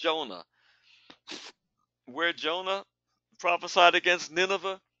after Jonah. Where Jonah prophesied against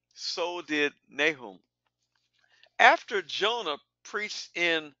Nineveh, so did Nahum. After Jonah preached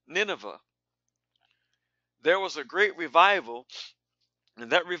in Nineveh, there was a great revival,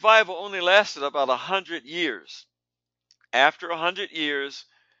 and that revival only lasted about 100 years. After 100 years,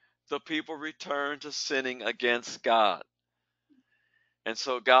 the people returned to sinning against God. And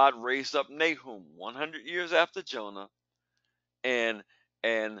so God raised up Nahum 100 years after Jonah and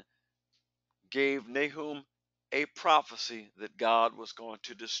and gave Nahum a prophecy that God was going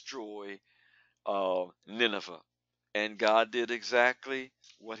to destroy Nineveh. And God did exactly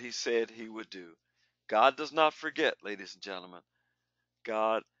what he said he would do. God does not forget, ladies and gentlemen.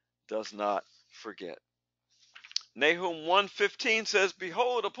 God does not forget. Nahum 1:15 says,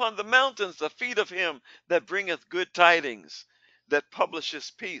 behold, upon the mountains the feet of him that bringeth good tidings, that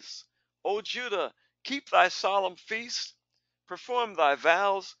publisheth peace. O Judah, keep thy solemn feast, perform thy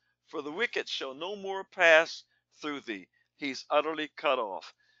vows, for the wicked shall no more pass through thee. He's utterly cut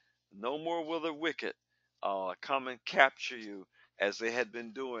off. No more will the wicked come and capture you as they had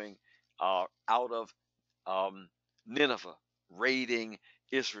been doing out of Nineveh, raiding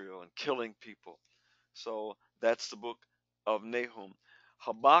Israel and killing people. So that's the book of Nahum.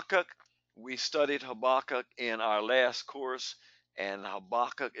 Habakkuk, we studied Habakkuk in our last course, and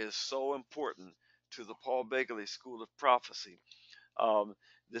Habakkuk is so important to the Paul Begley School of Prophecy. Um,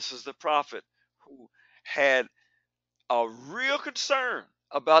 this is the prophet who had a real concern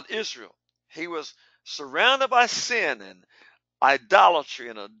about Israel. He was surrounded by sin and idolatry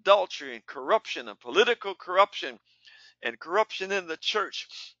and adultery and corruption and political corruption and corruption in the church.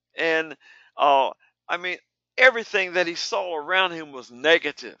 And I mean, everything that he saw around him was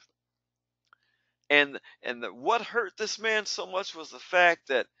negative. What hurt this man so much was the fact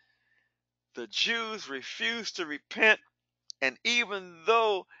that the Jews refused to repent. And even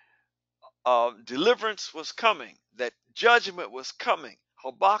though deliverance was coming, that judgment was coming,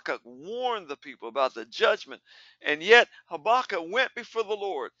 Habakkuk warned the people about the judgment, and yet Habakkuk went before the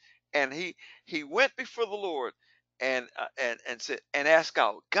Lord, and he went before the Lord and said and asked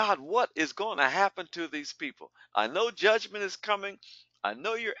God, God, what is going to happen to these people? I know judgment is coming. I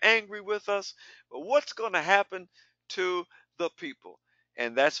know you're angry with us, but what's going to happen to the people?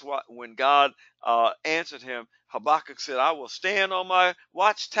 And that's why when God answered him, Habakkuk said, I will stand on my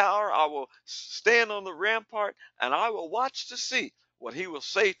watchtower, I will stand on the rampart, and I will watch to see what he will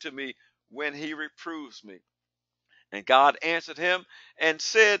say to me when he reproves me. And God answered him and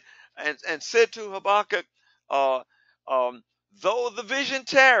said, and said to Habakkuk, uh, um, though the vision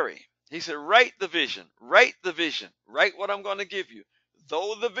tarry, he said, write the vision, write what I'm going to give you.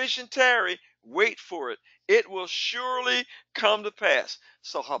 Though the vision tarry, wait for it. It will surely come to pass.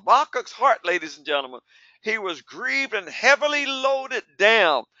 So Habakkuk's heart, ladies and gentlemen, he was grieved and heavily loaded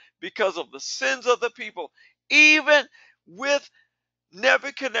down because of the sins of the people, even with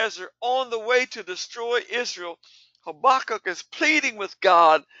Nebuchadnezzar on the way to destroy Israel. Habakkuk is pleading with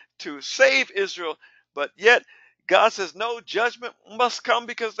God to save Israel, but yet God says no, judgment must come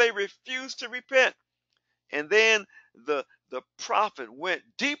because they refuse to repent. And then the prophet went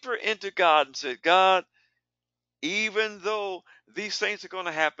deeper into God and said, God, even though these things are going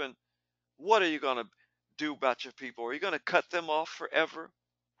to happen, what are you going to do about your people? Are you going to cut them off forever?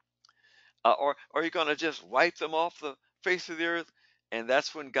 Or are you going to just wipe them off the face of the earth? And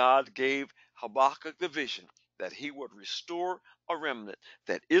that's when God gave Habakkuk the vision that he would restore a remnant,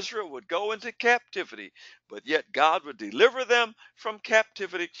 that Israel would go into captivity, but yet God would deliver them from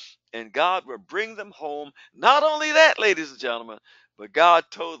captivity and God would bring them home. Not only that, ladies and gentlemen, but God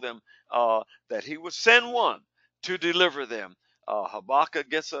told them that he would send one to deliver them. Habakkuk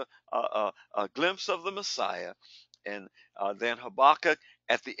gets a glimpse of the Messiah, and then Habakkuk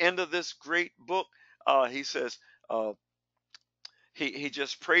at the end of this great book, he says uh, he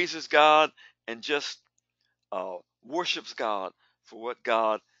just praises God and just worships God for what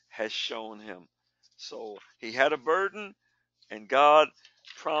God has shown him. So he had a burden, and God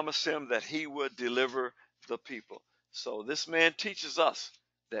promised him that he would deliver the people. So this man teaches us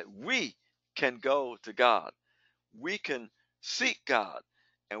that we can go to God. We can seek God,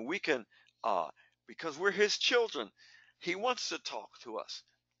 and we can, uh, because we're His children, He wants to talk to us,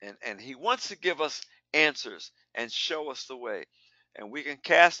 and He wants to give us answers and show us the way, and we can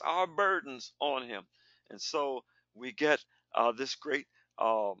cast our burdens on Him. And so we get this great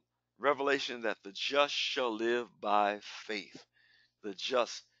um, revelation that the just shall live by faith. The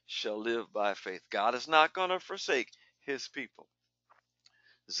just shall live by faith. God is not going to forsake His people.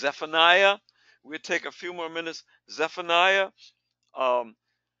 Zephaniah, we'll take a few more minutes. Zephaniah um,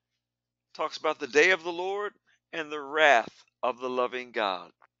 talks about the day of the Lord and the wrath of the loving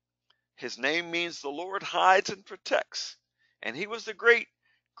God. His name means the Lord hides and protects. And he was the great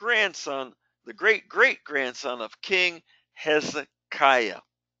grandson, the great great grandson of King Hezekiah.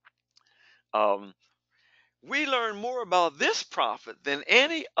 Um, we learn more about this prophet than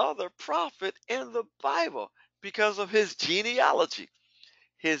any other prophet in the Bible because of his genealogy.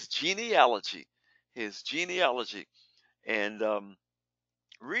 His genealogy. His genealogy. And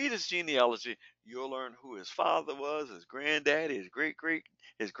read his genealogy. You'll learn who his father was, his granddaddy, his great granddaddy,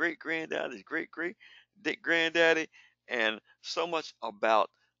 his great great granddaddy, and so much about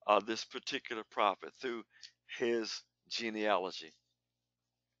this particular prophet through his genealogy.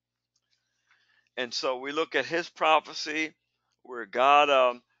 And so we look at his prophecy where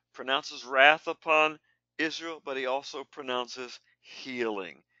God pronounces wrath upon Israel, but he also pronounces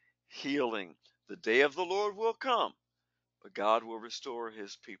healing. Healing. The day of the Lord will come, but God will restore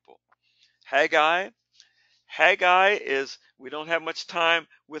his people. Haggai. Haggai is, we don't have much time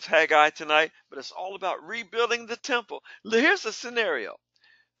with Haggai tonight, but it's all about rebuilding the temple. Here's the scenario.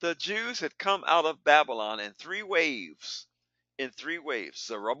 The Jews had come out of Babylon in three waves. In three waves.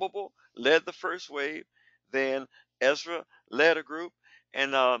 Zerubbabel led the first wave, then Ezra led a group,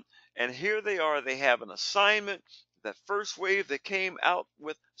 and here they are. They have an assignment. That first wave that came out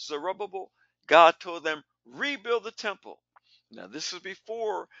with Zerubbabel, God told them, rebuild the temple. Now, this is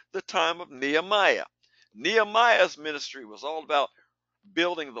before the time of Nehemiah. Nehemiah's ministry was all about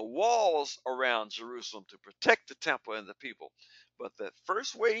building the walls around Jerusalem to protect the temple and the people. But the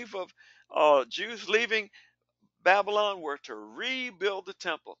first wave of Jews leaving Babylon were to rebuild the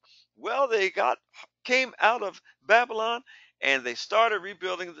temple. Well, they came out of Babylon and they started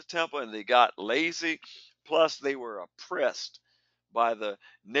rebuilding the temple, and they got lazy. Plus, they were oppressed by the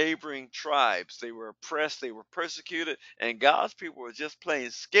neighboring tribes. They were oppressed, they were persecuted, and God's people were just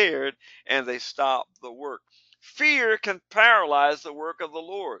plain scared, and they stopped the work. Fear can paralyze the work of the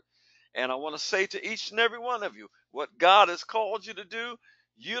Lord. And I want to say to each and every one of you, what God has called you to do,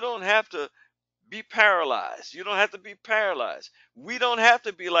 you don't have to be paralyzed. You don't have to be paralyzed. We don't have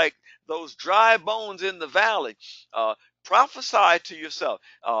to be like those dry bones in the valley. Uh, Prophesy to yourself.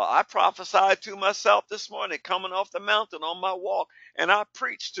 I prophesied to myself this morning coming off the mountain on my walk, and I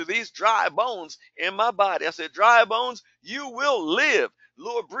preached to these dry bones in my body. I said, dry bones, you will live.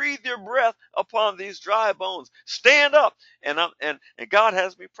 Lord, breathe your breath upon these dry bones. Stand up. And God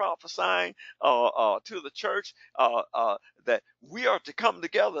has me prophesying to the church that we are to come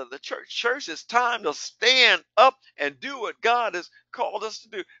together. The church, it's time to stand up and do what God has called us to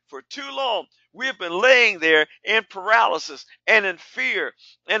do. For too long, we have been laying there in paralysis and in fear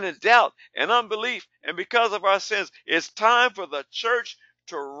and in doubt and unbelief. And because of our sins, it's time for the church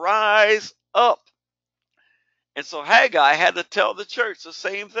to rise up. And so Haggai had to tell the church the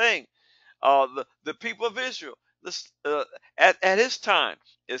same thing. The people of Israel, at his time,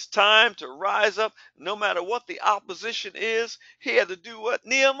 it's time to rise up no matter what the opposition is. He had to do what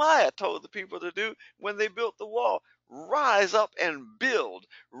Nehemiah told the people to do when they built the wall. Rise up and build.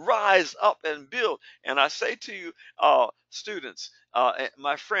 Rise up and build. And I say to you, students,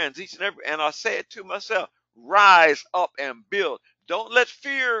 my friends, each and every, and I say it to myself, rise up and build. Don't let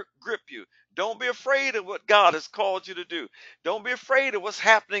fear grip you. Don't be afraid of what God has called you to do. Don't be afraid of what's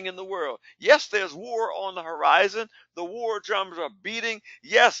happening in the world. Yes, there's war on the horizon. The war drums are beating.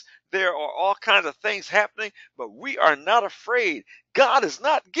 Yes, there are all kinds of things happening, but we are not afraid. God has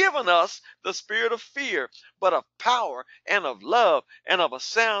not given us the spirit of fear, but of power and of love and of a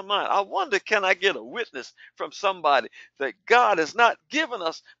sound mind. I wonder, can I get a witness from somebody that God has not given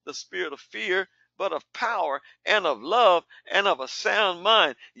us the spirit of fear, but of power and of love and of a sound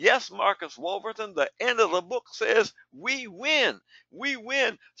mind. Yes, Marcus Wolverton, the end of the book says we win. We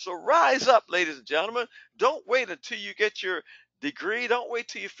win. So rise up, ladies and gentlemen. Don't wait until you get your degree. Don't wait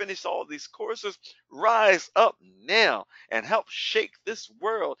till you finish all these courses. Rise up now and help shake this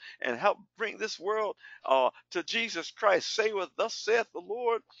world and help bring this world to Jesus Christ. Say what thus saith the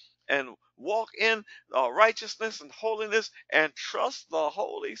Lord, and walk in righteousness and holiness, and trust the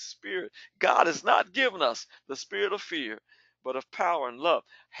Holy Spirit. God has not given us the spirit of fear, but of power and love.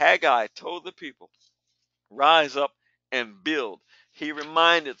 Haggai told the people, rise up and build. He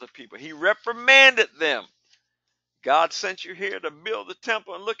reminded the people, he reprimanded them. God sent you here to build the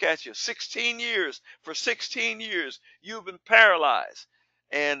temple, and look at you, 16 years. For 16 years, you've been paralyzed.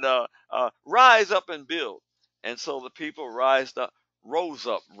 And rise up and build. And so the people rised up.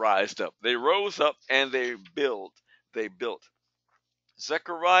 They rose up and they built. They built.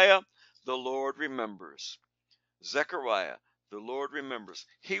 Zechariah, the Lord remembers. Zechariah, the Lord remembers.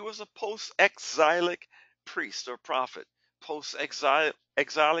 He was a post-exilic priest or prophet.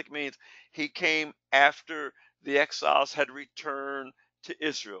 Post-exilic means he came after the exiles had returned to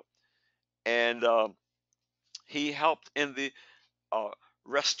Israel. And he helped in the uh,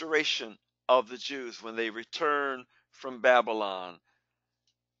 restoration of the Jews when they returned from Babylon.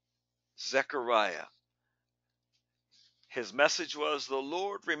 Zechariah, his message was, the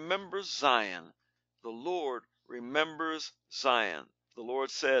Lord remembers Zion. The Lord remembers Zion. The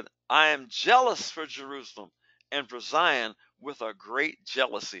Lord said, I am jealous for Jerusalem and for Zion with a great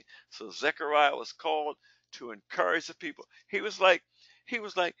jealousy. So Zechariah was called to encourage the people. He was like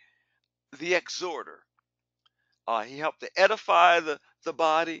the exhorter. He helped to edify the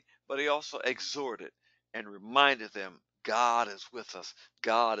body, but he also exhorted and reminded them God is with us.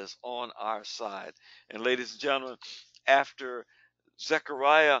 God is on our side. And ladies and gentlemen, after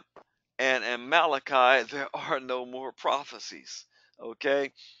Zechariah and Malachi, there are no more prophecies.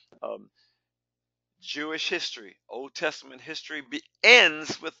 Okay? Um, Jewish history, Old Testament history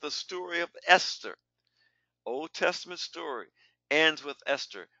ends with the story of Esther. Old Testament story ends with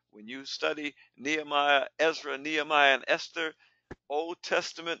Esther. When you study Nehemiah, Ezra, Nehemiah, and Esther, Old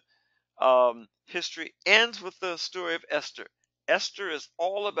Testament history ends with the story of Esther. Esther is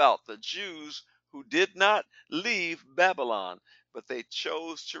all about the Jews who did not leave Babylon, but they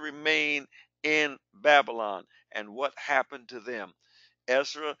chose to remain in Babylon and what happened to them.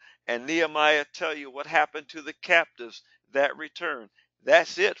 Ezra and Nehemiah tell you what happened to the captives that returned.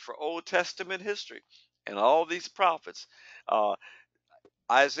 That's it for Old Testament history. And all these prophets, uh,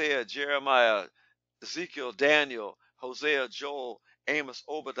 Isaiah, Jeremiah, Ezekiel, Daniel, Hosea, Joel, Amos,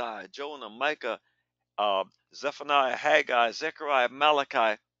 Obadiah, Jonah, Micah, Zephaniah, Haggai, Zechariah,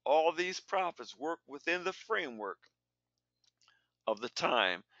 Malachi, all these prophets work within the framework of the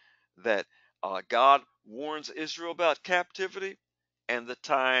time that God warns Israel about captivity and the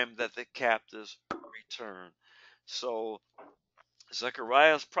time that the captives return. So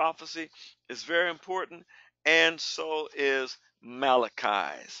Zechariah's prophecy is very important, and so is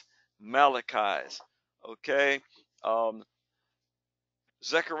Malachi's. Malachi's. Okay? Um,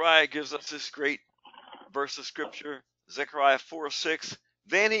 Zechariah gives us this great verse of scripture, Zechariah 4:6.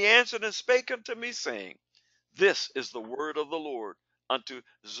 Then he answered and spake unto me, saying, this is the word of the Lord unto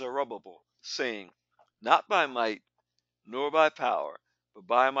Zerubbabel, saying, not by might, nor by power, but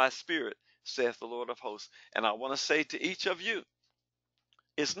by my spirit, saith the Lord of hosts. And I want to say to each of you,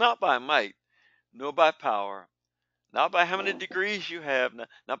 it's not by might, nor by power, not by how many degrees you have,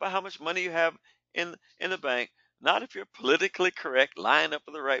 not by how much money you have in the bank, not if you're politically correct, line up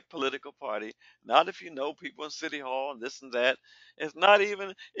with the right political party, not if you know people in City Hall and this and that. It's not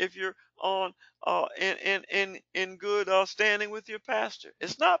even if you're on in good standing with your pastor.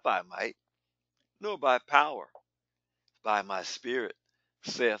 It's not by might, nor by power, by my spirit,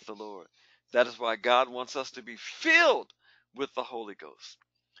 saith the Lord. That is why God wants us to be filled with the Holy Ghost.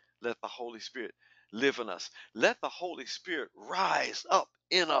 Let the Holy Spirit live in us. Let the Holy Spirit rise up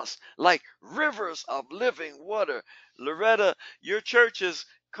in us like rivers of living water. Loretta, your church is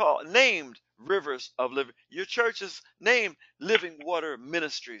named Rivers of Living. Your church is named Living Water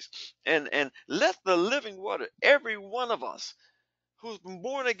Ministries. And let the living water, every one of us who's been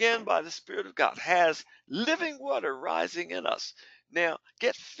born again by the Spirit of God, has living water rising in us. Now,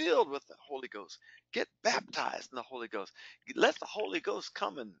 get filled with the Holy Ghost. Get baptized in the Holy Ghost. Let the Holy Ghost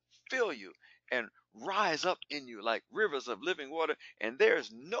come and fill you and rise up in you like rivers of living water. And there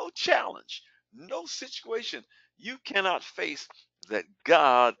is no challenge, no situation you cannot face that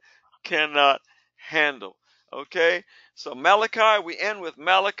God cannot handle. Okay? So, Malachi, we end with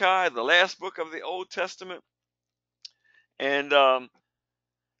Malachi, the last book of the Old Testament. And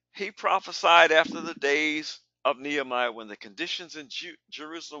he prophesied after the days of Nehemiah when the conditions in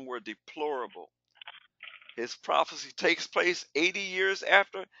Jerusalem were deplorable. His prophecy takes place 80 years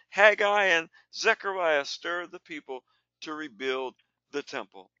after Haggai and Zechariah stirred the people to rebuild the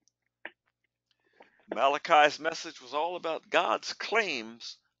temple. Malachi's message was all about God's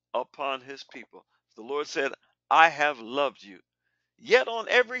claims upon his people. The Lord said, I have loved you. Yet on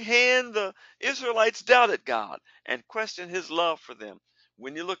every hand, the Israelites doubted God and questioned his love for them.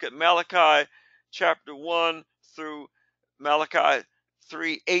 When you look at Malachi chapter 1 through Malachi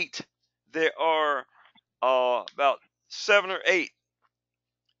 3:8, there are about 7 or 8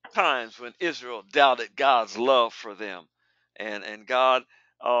 times when Israel doubted God's love for them, and God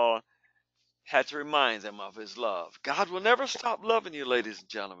uh, had to remind them of His love. God will never stop loving you, ladies and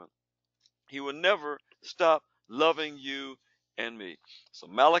gentlemen. He will never stop loving you and me. So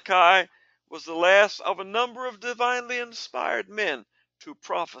Malachi was the last of a number of divinely inspired men to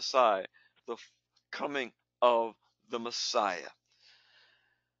prophesy the coming of the Messiah.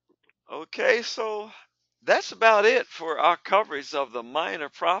 Okay, so that's about it for our coverage of the minor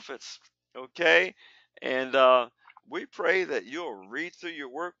prophets. Okay, and we pray that you'll read through your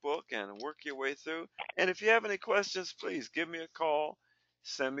workbook and work your way through. And if you have any questions, please give me a call,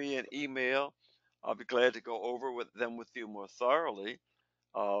 send me an email. I'll be glad to go over with you more thoroughly,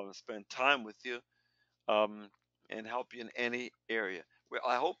 spend time with you, um, and help you in any area. Well,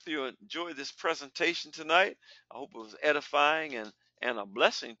 I hope you enjoyed this presentation tonight. I hope it was edifying and a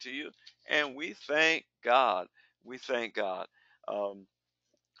blessing to you. And we thank God. We thank God. Um,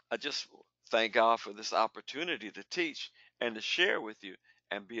 I just thank God for this opportunity to teach and to share with you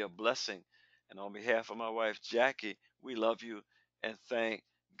and be a blessing. And on behalf of my wife, Jackie, we love you and thank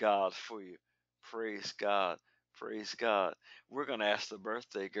God for you. Praise God. Praise God. We're going to ask the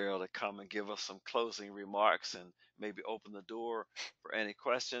birthday girl to come and give us some closing remarks and maybe open the door for any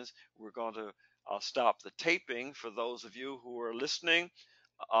questions. We're going to stop the taping for those of you who are listening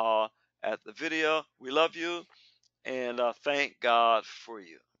uh, at the video. We love you and thank God for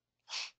you.